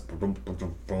West. Boom, boom,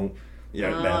 boom, boom.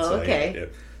 Yeah, that's okay. Yeah.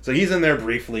 So he's in there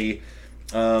briefly.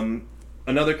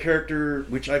 Another character,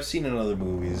 which I've seen in other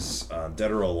movies,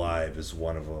 Dead or Alive, is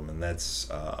one of them, and that's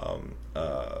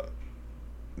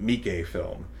Miike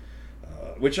film.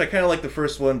 Which I kind of like the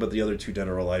first one, but the other two Dead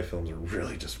or Alive films are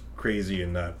really just crazy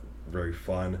and not very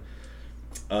fun.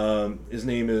 His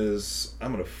name is...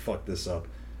 I'm going to fuck this up.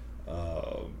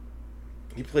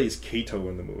 He plays Kato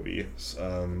in the movie.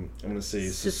 I'm going to say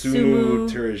Susumu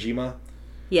Terajima.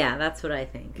 Yeah, that's what I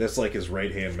think. That's like his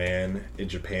right-hand man in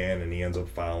Japan, and he ends up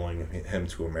following him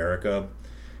to America,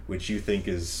 which you think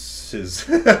is his...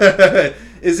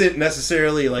 isn't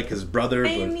necessarily like his brother,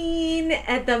 I mean,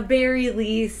 at the very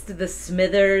least, the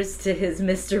Smithers to his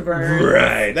Mr. Burns.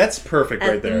 Right, that's perfect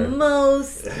right there. At the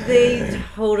most, they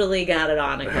totally got it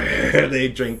on a couple. They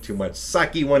drank too much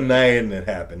sake one night, and it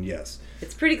happened, yes.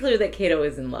 It's pretty clear that Kato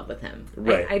is in love with him.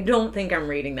 Right. I don't think I'm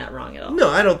reading that wrong at all. No,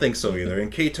 I don't think so either.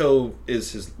 And Kato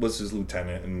was his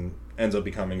lieutenant and ends up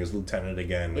becoming his lieutenant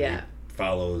again. Yeah. He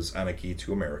follows Aniki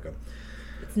to America.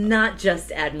 It's not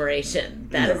just admiration.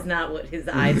 That is not what his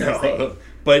eyes are saying.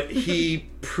 But he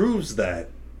proves that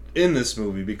in this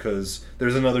movie because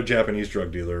there's another Japanese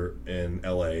drug dealer in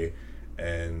L.A.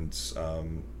 and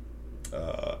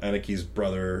Anaki's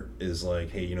brother is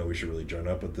like, hey, we should really join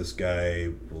up with this guy.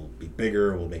 We'll be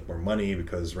bigger. We'll make more money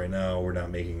because right now we're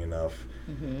not making enough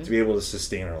to be able to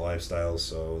sustain our lifestyles.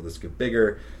 So let's get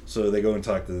bigger. So they go and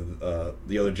talk to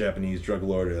the other Japanese drug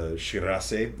lord,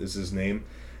 Shirase is his name.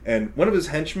 And one of his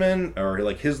henchmen, or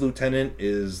like his lieutenant,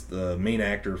 is the main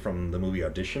actor from the movie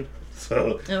Audition.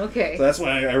 So that's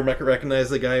why I recognize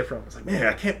the guy from. I was like, man,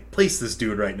 I can't place this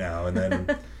dude right now. And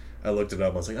then I looked it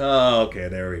up. I was like, oh, okay,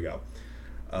 there we go.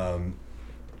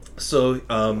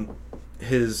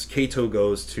 His Kato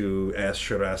goes to ask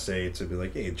Shirase to be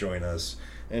like, hey, join us.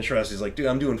 And Shirase's like, dude,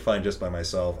 I'm doing fine just by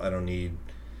myself. I don't need...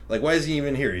 Like, why is he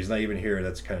even here? He's not even here.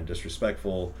 That's kind of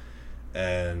disrespectful.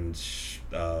 And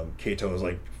Kato is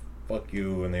like, fuck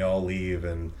you. And they all leave.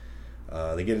 And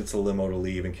they get into the limo to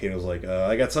leave. And Kato's like,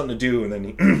 I got something to do. And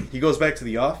then he goes back to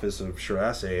the office of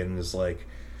Shirase and is like,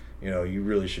 you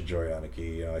really should join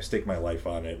Aniki. I stake my life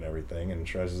on it and everything. And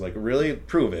Shirase's like, really?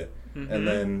 Prove it. Mm-hmm. And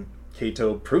then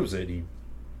Kato proves it. He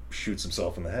shoots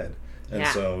himself in the head. And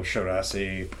so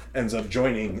Shirase ends up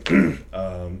joining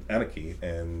Aniki,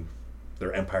 and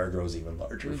their empire grows even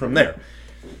larger from there.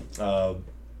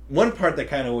 One part that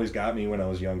kind of always got me when I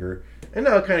was younger, and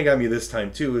now it kind of got me this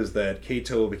time too, is that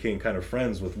Kato became kind of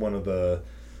friends with one of the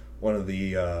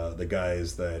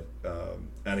guys that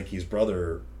Anaki's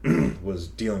brother was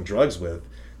dealing drugs with.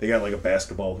 They got like a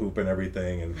basketball hoop and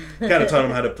everything, and kind of taught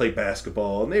him how to play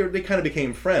basketball, and they kind of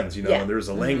became friends, and there was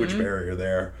a language barrier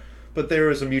there, but there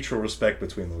was a mutual respect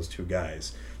between those two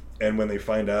guys. And when they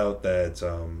find out that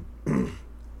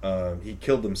he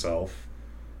killed himself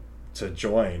to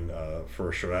join,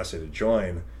 for Shirase to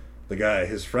join, the guy,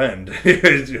 his friend,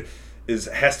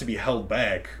 has to be held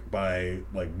back by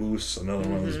like Moose, another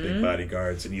one of those big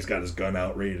bodyguards, and he's got his gun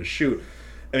out ready to shoot.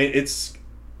 I mean, it's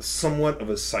somewhat of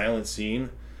a silent scene.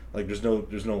 Like there's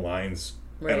no lines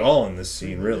at all in this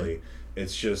scene, really.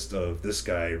 It's just of this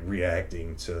guy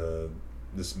reacting to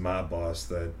this mob boss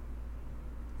that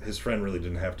his friend really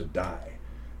didn't have to die,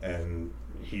 and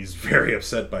he's very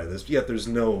upset by this. Yet there's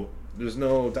no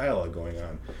dialogue going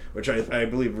on, which I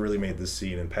believe really made this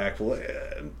scene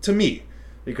impactful to me,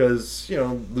 because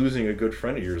losing a good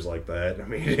friend of yours like that, I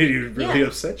mean, it really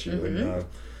upsets you. And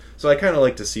so I kind of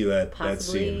like to see that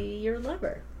Possibly scene. your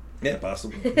lover. Yeah,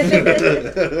 possibly.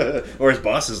 Or his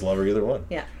boss's lover, either one.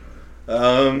 Yeah.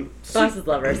 Boss's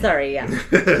lover, sorry, yeah.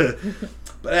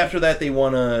 But after that, they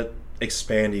want to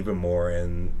expand even more,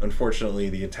 and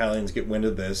unfortunately, the Italians get wind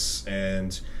of this,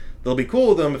 and they'll be cool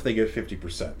with them if they get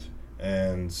 50%.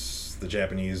 And the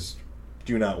Japanese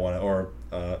do not want to, or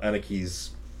Anaki's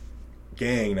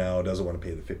gang now doesn't want to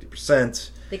pay the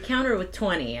 50%. They counter with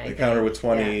 20, I think.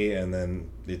 And then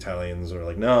the Italians are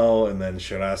like, no, and then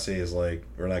Shirase is like,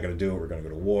 we're not going to do it, we're going to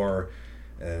go to war.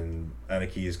 And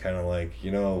Aniki is kind of like,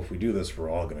 if we do this, we're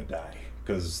all going to die.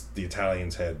 Because the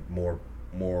Italians had more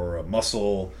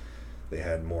muscle, they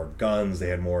had more guns, they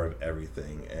had more of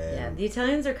everything. And the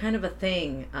Italians are kind of a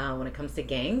thing when it comes to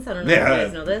gangs. I don't know if you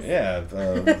guys know this. Yeah,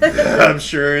 I'm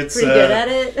sure it's pretty good at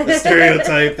it. A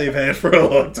stereotype they've had for a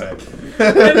long time.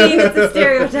 I mean, it's a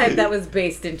stereotype that was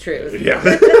based in truth. Yeah.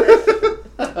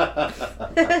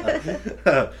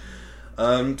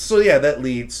 That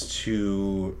leads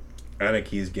to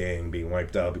Anaki's gang being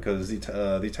wiped out because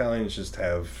the Italians just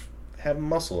have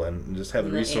muscle and just have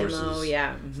the resources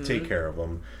to take care of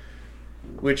them,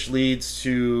 which leads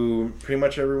to pretty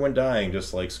much everyone dying,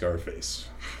 just like Scarface.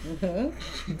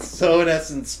 So in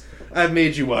essence, I've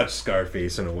made you watch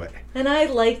Scarface in a way, and I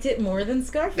liked it more than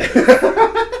Scarface.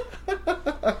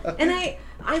 And I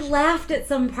laughed at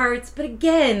some parts, but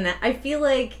again, I feel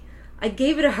like I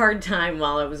gave it a hard time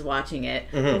while I was watching it.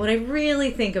 But when I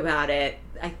really think about it,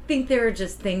 I think there are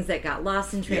just things that got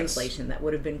lost in translation that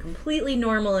would have been completely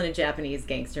normal in a Japanese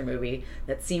gangster movie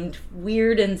that seemed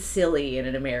weird and silly in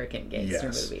an American gangster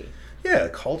movie. Yeah, the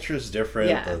culture is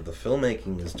different. The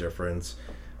filmmaking is different.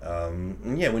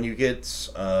 When you get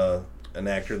an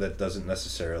actor that doesn't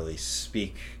necessarily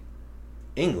speak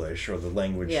English or the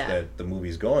language that the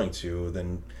movie's going to,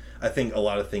 then I think a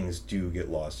lot of things do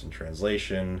get lost in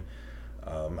translation.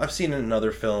 I've seen it in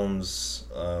other films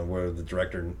where the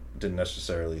director didn't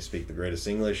necessarily speak the greatest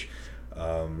English.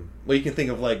 You can think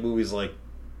of like movies like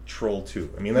Troll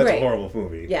 2. I mean, that's a horrible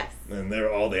movie. Yes. And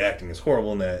all the acting is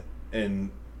horrible in that,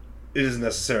 and it isn't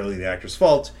necessarily the actor's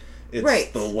fault. It's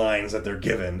Right. the lines that they're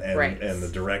given and, Right. and the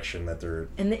direction that they're...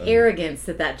 And the arrogance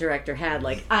that director had,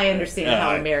 like, I understand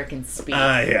how Americans speak.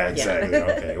 yeah, exactly.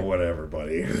 Okay, whatever,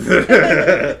 buddy.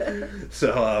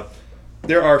 So,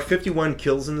 there are 51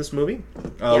 kills in this movie.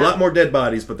 A lot more dead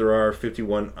bodies, but there are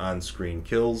 51 on-screen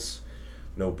kills.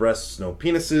 No breasts, no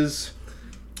penises.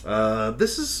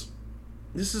 This is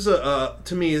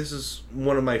to me, this is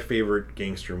one of my favorite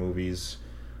gangster movies.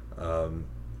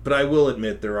 But I will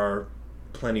admit there are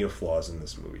plenty of flaws in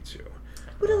this movie too.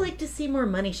 I would have liked to see more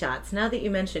money shots. Now that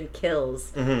you mentioned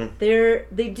kills, Mm-hmm.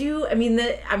 they do. I mean,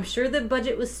 I'm sure the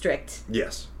budget was strict,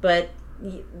 Yes. but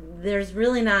there's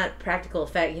really not practical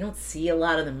effect. You don't see a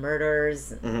lot of the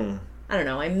murders. Mm-hmm. I don't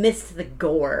know. I missed the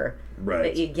gore Right.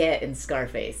 that you get in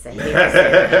Scarface. I hate to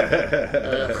say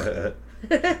that.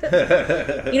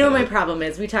 You know what my problem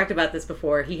is? We talked about this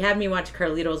before. He had me watch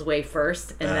Carlito's Way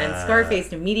first, and then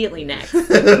Scarface immediately next.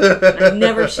 I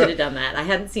never should have done that. I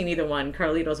hadn't seen either one.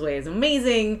 Carlito's Way is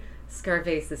amazing.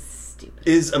 Scarface is stupid.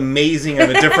 Is amazing on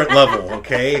a different level,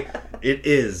 okay? It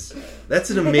is. That's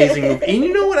an amazing movie. And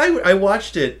you know what? I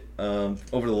watched it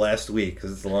over the last week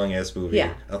because it's a long-ass movie.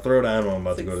 Yeah. I'll throw it on when I'm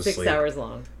about to go to sleep. 6 hours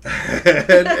long.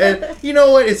 and you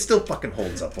know what? It still fucking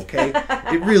holds up, okay?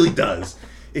 It really does.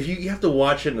 If you have to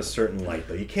watch it in a certain light,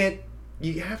 though.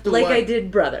 You have to Like watch... I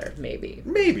did Brother, maybe.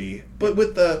 Maybe. But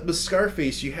with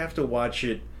Scarface, you have to watch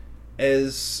it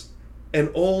as an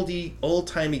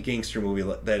old-timey gangster movie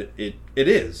that it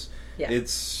is. Yeah.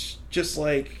 It's just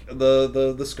like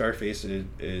the Scarface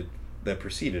that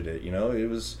preceded it, you know? It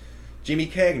was Jimmy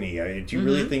Cagney. Do you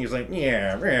really think it's like,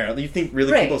 yeah, you think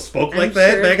really Right. people spoke I'm like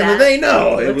that sure back in the that day?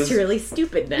 No. It looks was really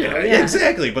stupid now. yeah, Yeah.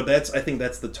 exactly. But I think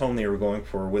that's the tone they were going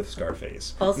for with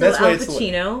Scarface. Also, And that's why Al it's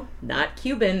Pacino, not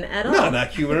Cuban at all. no, not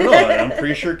Cuban at all. And I'm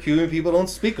pretty sure Cuban people don't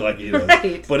speak like he does.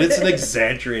 Right. But it's an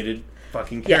exaggerated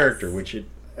fucking character, Yes. which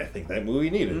I think that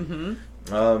movie needed.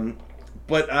 Mm-hmm.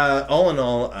 But all in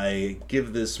all, I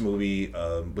give this movie,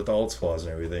 with all its flaws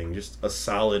and everything, just a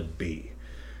solid B.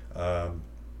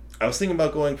 I was thinking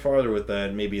about going farther with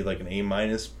that, maybe like an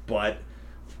A-, but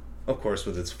of course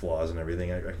with its flaws and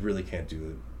everything, I really can't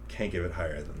give it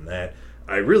higher than that.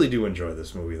 I really do enjoy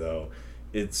this movie though.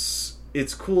 It's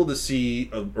cool to see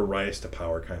a rise to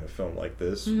power kind of film like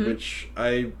this, which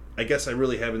I guess I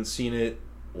really haven't seen it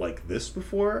like this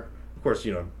before. Of course,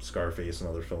 you know, Scarface and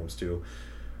other films too,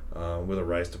 with a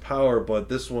rise to power, but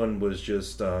this one was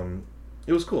just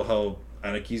it was cool how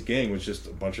Anaki's gang was just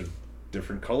a bunch of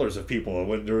different colors of people.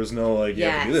 There was no like you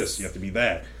have to be this, you have to be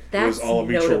that. It was That's all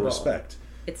mutual notable. respect.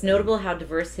 It's notable how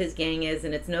diverse his gang is,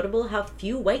 and it's notable how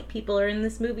few white people are in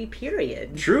this movie,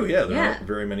 period. True, yeah. There Yeah. aren't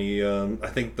very many. I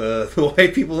think the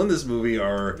white people in this movie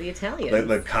are The Italians.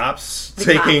 the cops The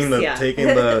taking cops, the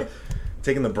yeah.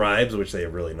 taking the bribes, which they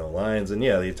have really no lines, and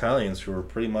yeah, the Italians who are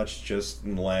pretty much just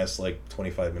in the last like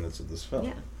 25 minutes of this film.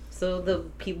 Yeah. So the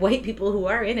white people who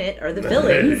are in it are the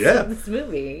villains Yeah. of this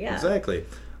movie. Yeah. Exactly.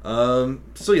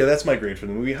 So yeah, that's my grade for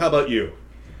the movie. How about you?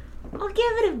 I'll give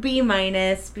it a B-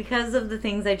 because of the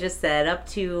things I just said, up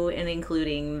to and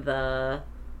including the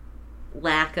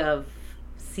lack of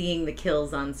seeing the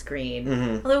kills on screen.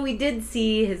 Mm-hmm. Although we did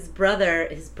see his brother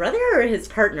or his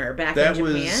partner back That in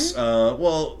Japan.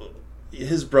 was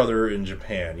his brother in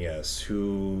Japan, yes,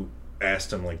 who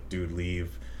asked him like, "Dude,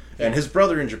 leave." And his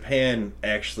brother in Japan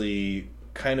actually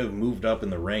kind of moved up in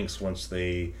the ranks once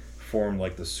they formed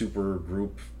like the super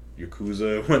group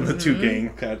Yakuza when the two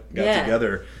gang got Yeah.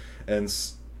 together. And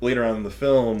later on in the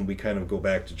film, we kind of go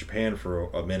back to Japan for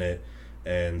a minute,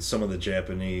 and some of the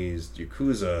Japanese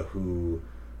Yakuza who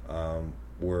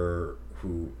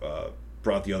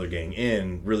brought the other gang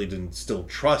in really didn't still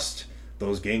trust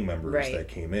those gang members Right. that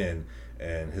came in.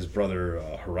 And his brother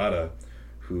Harada,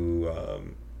 who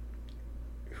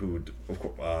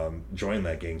joined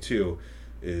that gang too,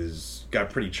 got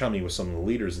pretty chummy with some of the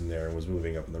leaders in there and was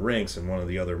moving up in the ranks. And one of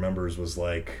the other members was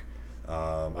like,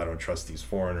 I don't trust these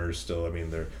foreigners still. I mean,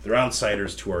 they're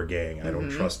outsiders to our gang. I don't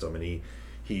trust them. And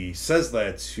he says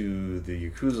that to the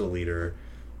Yakuza leader,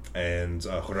 and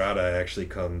Harada actually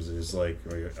comes and is like,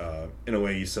 in a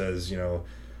way he says, you know,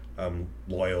 I'm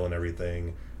loyal and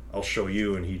everything. I'll show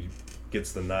you. And he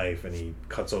gets the knife and he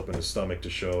cuts open his stomach to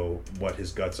show what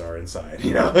his guts are inside.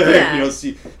 You know, Yeah.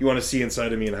 you want to see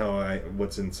inside of me and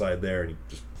what's inside there, and he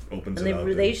just opens and it up.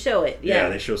 they show it. Yeah.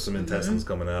 They show some intestines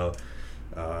coming out.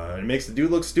 It makes the dude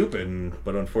look stupid,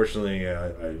 but unfortunately,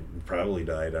 I probably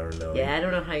died. I don't know. Yeah, I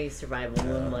don't know how you survive a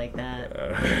wound like that.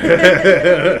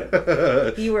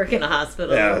 You work in a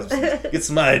hospital. Yeah, it's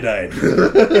my diet.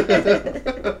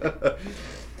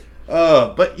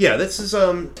 But yeah, this is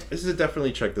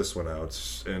definitely check this one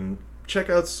out and check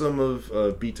out some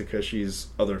of Beat Takeshi's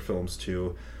other films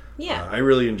too. Yeah. I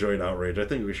really enjoyed Outrage. I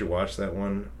think we should watch that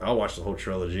one. I'll watch the whole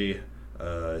trilogy.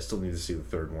 I still need to see the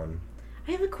third one.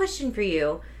 I have a question for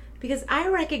you, because I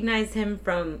recognize him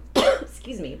from,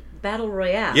 excuse me, Battle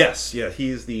Royale. Yes, yeah,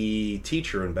 he's the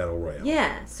teacher in Battle Royale.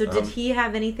 Yeah, so did he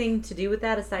have anything to do with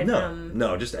that aside from...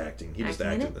 No, just acting. He just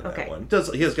acting in acted it? in that Okay. one.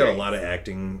 He has got a lot of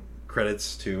acting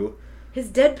credits, too. His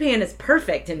deadpan is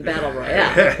perfect in Battle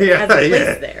Royale. Has a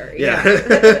place there. Yeah.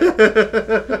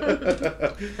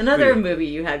 Another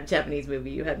movie Japanese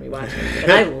movie you had me watching that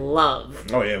I love.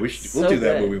 Oh yeah, we'll So do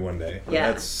that good. movie one day.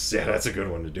 Yeah. That's a good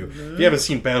one to do. If you haven't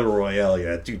seen Battle Royale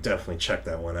yet, do definitely check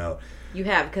that one out. You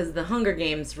have, because the Hunger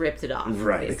Games ripped it off.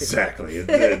 Right, basically. exactly.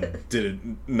 It did it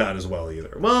not as well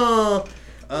either. Well,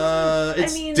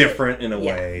 it's different in a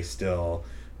way still,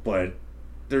 but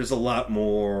there's a lot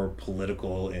more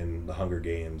political in the Hunger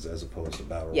Games as opposed to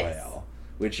Battle Royale,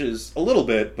 which is a little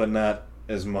bit, but not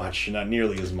as much, not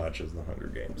nearly as much as the Hunger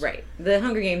Games. Right. The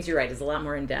Hunger Games, you're right, is a lot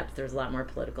more in depth. There's a lot more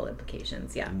political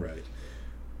implications. Yeah. Right.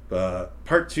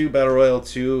 Part 2, Battle Royale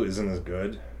 2, isn't as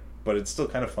good, but it's still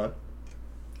kind of fun.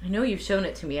 I know you've shown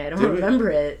it to me. I don't Did we? remember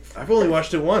it. I've only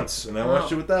watched it once, and I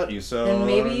watched it without you, so... Then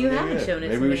maybe you haven't shown it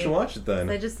to me. Maybe we should watch it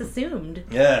then. I just assumed.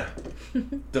 Yeah.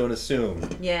 Don't assume.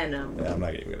 Yeah, no. Yeah, I'm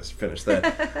not even going to finish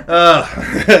that.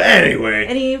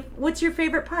 Anyway. What's your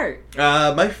favorite part?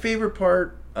 My favorite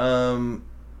part... well,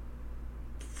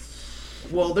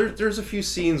 there's a few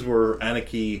scenes where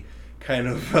Anarchy kind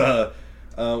of...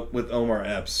 with Omar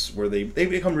Epps, where they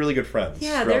become really good friends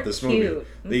throughout this movie.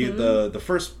 Cute.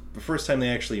 The first time they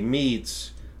actually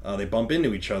meet, they bump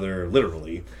into each other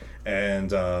literally,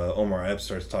 and Omar Epps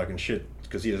starts talking shit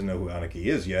because he doesn't know who Anarchy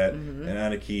is yet, and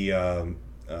Anarchy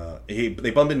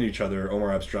they bump into each other.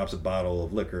 Omar Epps drops a bottle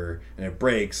of liquor and it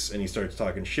breaks, and he starts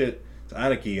talking shit to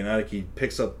Anarchy, and Anarchy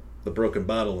picks up the broken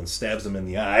bottle and stabs him in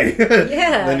the eye.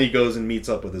 Yeah. Then he goes and meets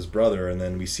up with his brother, and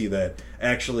then we see that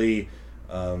actually.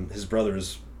 His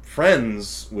brother's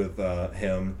friends with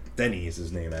him. Denny is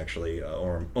his name, actually.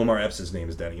 Omar Epps' name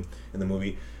is Denny in the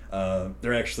movie.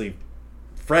 They're actually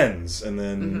friends, and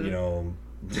then,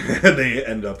 they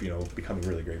end up, becoming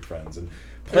really great friends and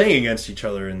playing against each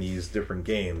other in these different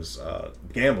games,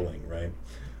 gambling, right?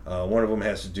 One of them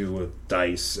has to do with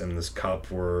dice and this cup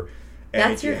where...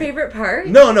 That's your favorite part?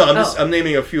 No, I'm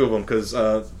naming a few of them because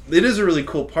it is a really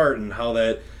cool part in how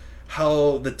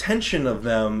the tension of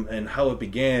them and how it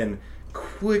began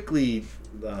quickly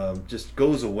just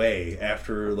goes away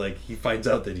after he finds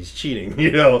out that he's cheating,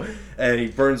 and he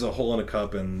burns a hole in a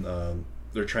cup, and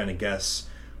they're trying to guess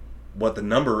what the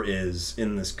number is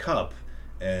in this cup,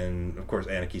 and of course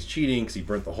Anarchy's cheating because he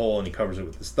burnt the hole and he covers it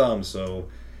with his thumb, so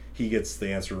he gets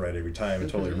the answer right every time and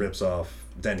totally rips off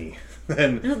Denny.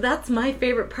 No, that's my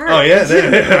favorite part. Oh, yeah?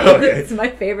 Okay. It's my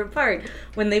favorite part,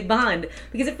 when they bond.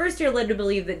 Because at first you're led to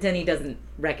believe that Denny doesn't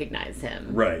recognize him.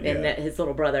 Right, And that his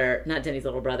little brother, not Denny's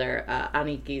little brother,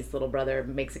 Aniki's little brother,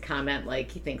 makes a comment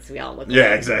like he thinks we all look alike.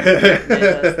 Yeah, exactly.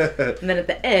 And then at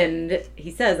the end,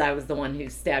 he says, I was the one who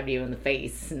stabbed you in the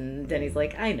face. And Denny's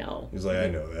like, I know. He's like, I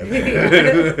know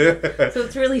that. So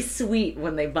it's really sweet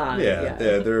when they bond. Yeah,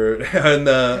 they're... And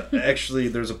actually,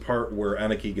 there's a part where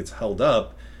Anarchy gets held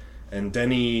up, and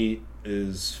Denny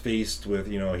is faced with,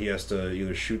 he has to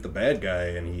either shoot the bad guy,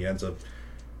 and he ends up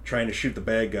trying to shoot the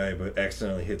bad guy, but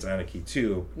accidentally hits Anarchy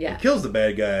too. Yeah. He kills the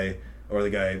bad guy, or the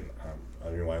guy, I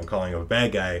don't know why I'm calling him a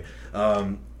bad guy,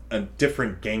 a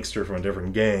different gangster from a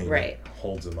different gang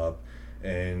holds him up.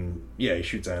 And, yeah, he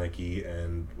shoots Anarchy,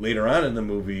 and later on in the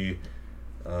movie...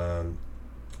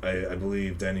 I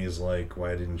believe Denny is like,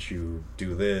 why didn't you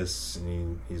do this?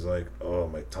 And he's like, oh,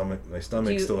 my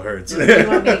stomach still hurts. You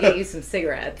want me to get you some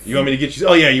cigarettes? You want me to get you...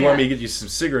 Oh, yeah, you want me to get you some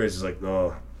cigarettes? He's like,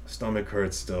 oh, stomach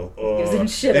hurts still. Oh. Gives him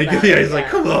shit and about he's it, like,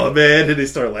 come on, man. And they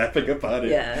start laughing about it.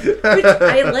 Yeah. Which,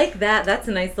 I like that. That's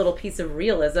a nice little piece of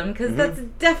realism, because that's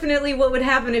definitely what would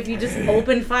happen if you just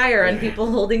opened fire on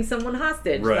people holding someone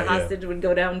hostage. Right, the hostage would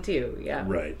go down too. Yeah.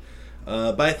 Right.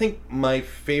 But I think my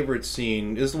favorite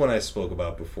scene is the one I spoke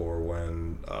about before,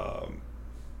 when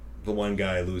the one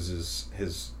guy loses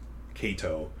his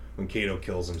Kato, when Kato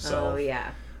kills himself. Oh,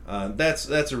 yeah. That's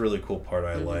a really cool part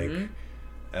I like.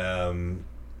 And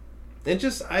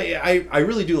just, I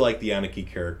really do like the Anarchy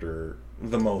character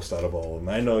the most out of all of them.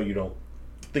 I know you don't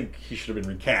think he should have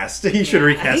been recast. He should have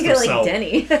recast himself. I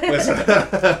think I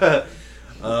like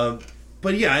Denny.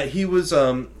 But yeah,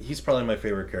 he's probably my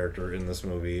favorite character in this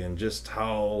movie, and just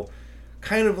how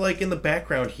kind of in the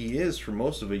background he is for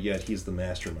most of it, yet he's the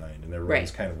mastermind, and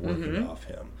everyone's kind of working off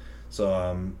him.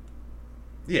 So,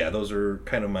 yeah, those are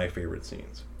kind of my favorite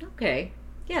scenes. Okay.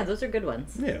 Yeah, those are good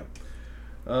ones. Yeah.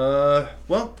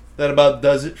 Well, that about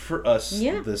does it for us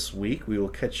Yeah. this week. We will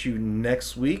catch you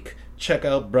next week. Check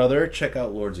out Brother. Check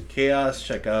out Lords of Chaos.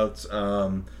 Check out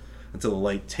Until the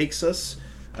Light Takes Us.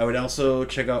 I would also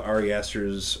check out Ari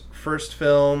Aster's first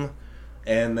film.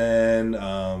 And then,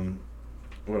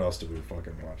 what else did we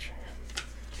fucking watch?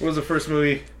 What was the first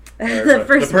movie? The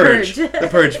first Purge. The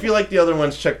Purge. If you like the other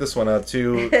ones, check this one out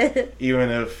too. Even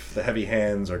if the heavy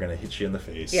hands are going to hit you in the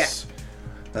face. Yeah.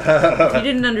 If you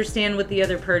didn't understand what the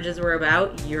other purges were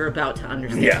about, you're about to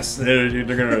understand. Yes, they're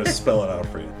going to spell it out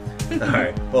for you. All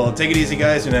right. Well, take it easy,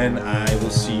 guys, and then I will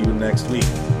see you next week.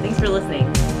 Thanks for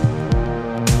listening.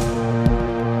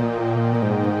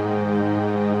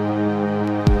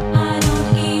 I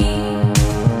don't eat,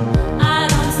 I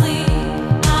don't sleep,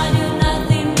 I do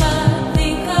nothing but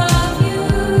think of you.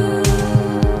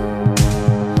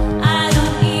 I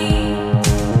don't eat,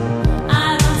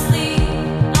 I don't sleep,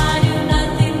 I do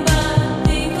nothing but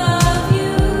think of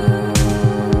you.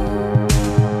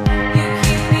 You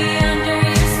keep me under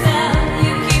your spell,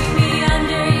 you keep me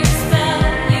under your spell,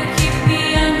 you keep me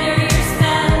under your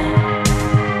spell.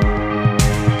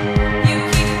 You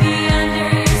keep me under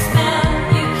your spell,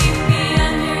 you keep me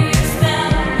under your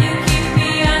spell, you keep me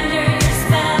under your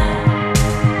spell.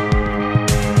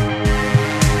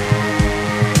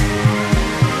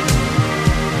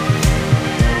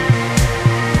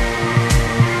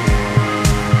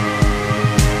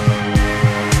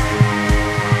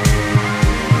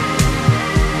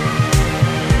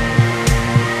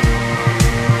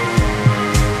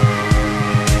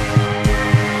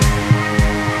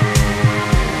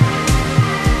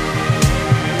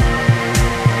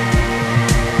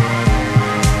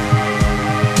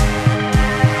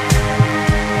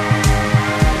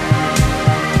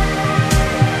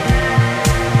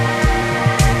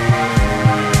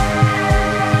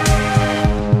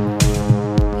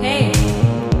 Hey,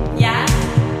 yeah?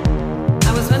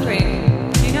 I was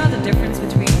wondering, do you know the difference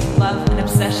between love and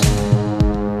obsession?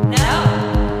 No.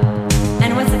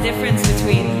 And what's the difference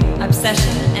between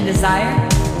obsession and desire?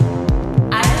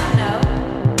 I don't know.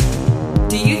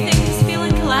 Do you think this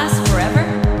feeling can last forever?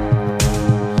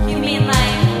 You mean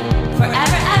like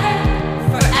forever, ever?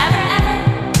 Forever, ever?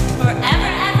 Forever,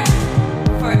 ever?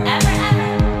 Forever, ever?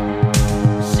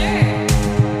 Sure.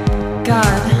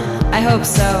 God, I hope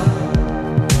so.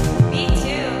 Me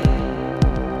too.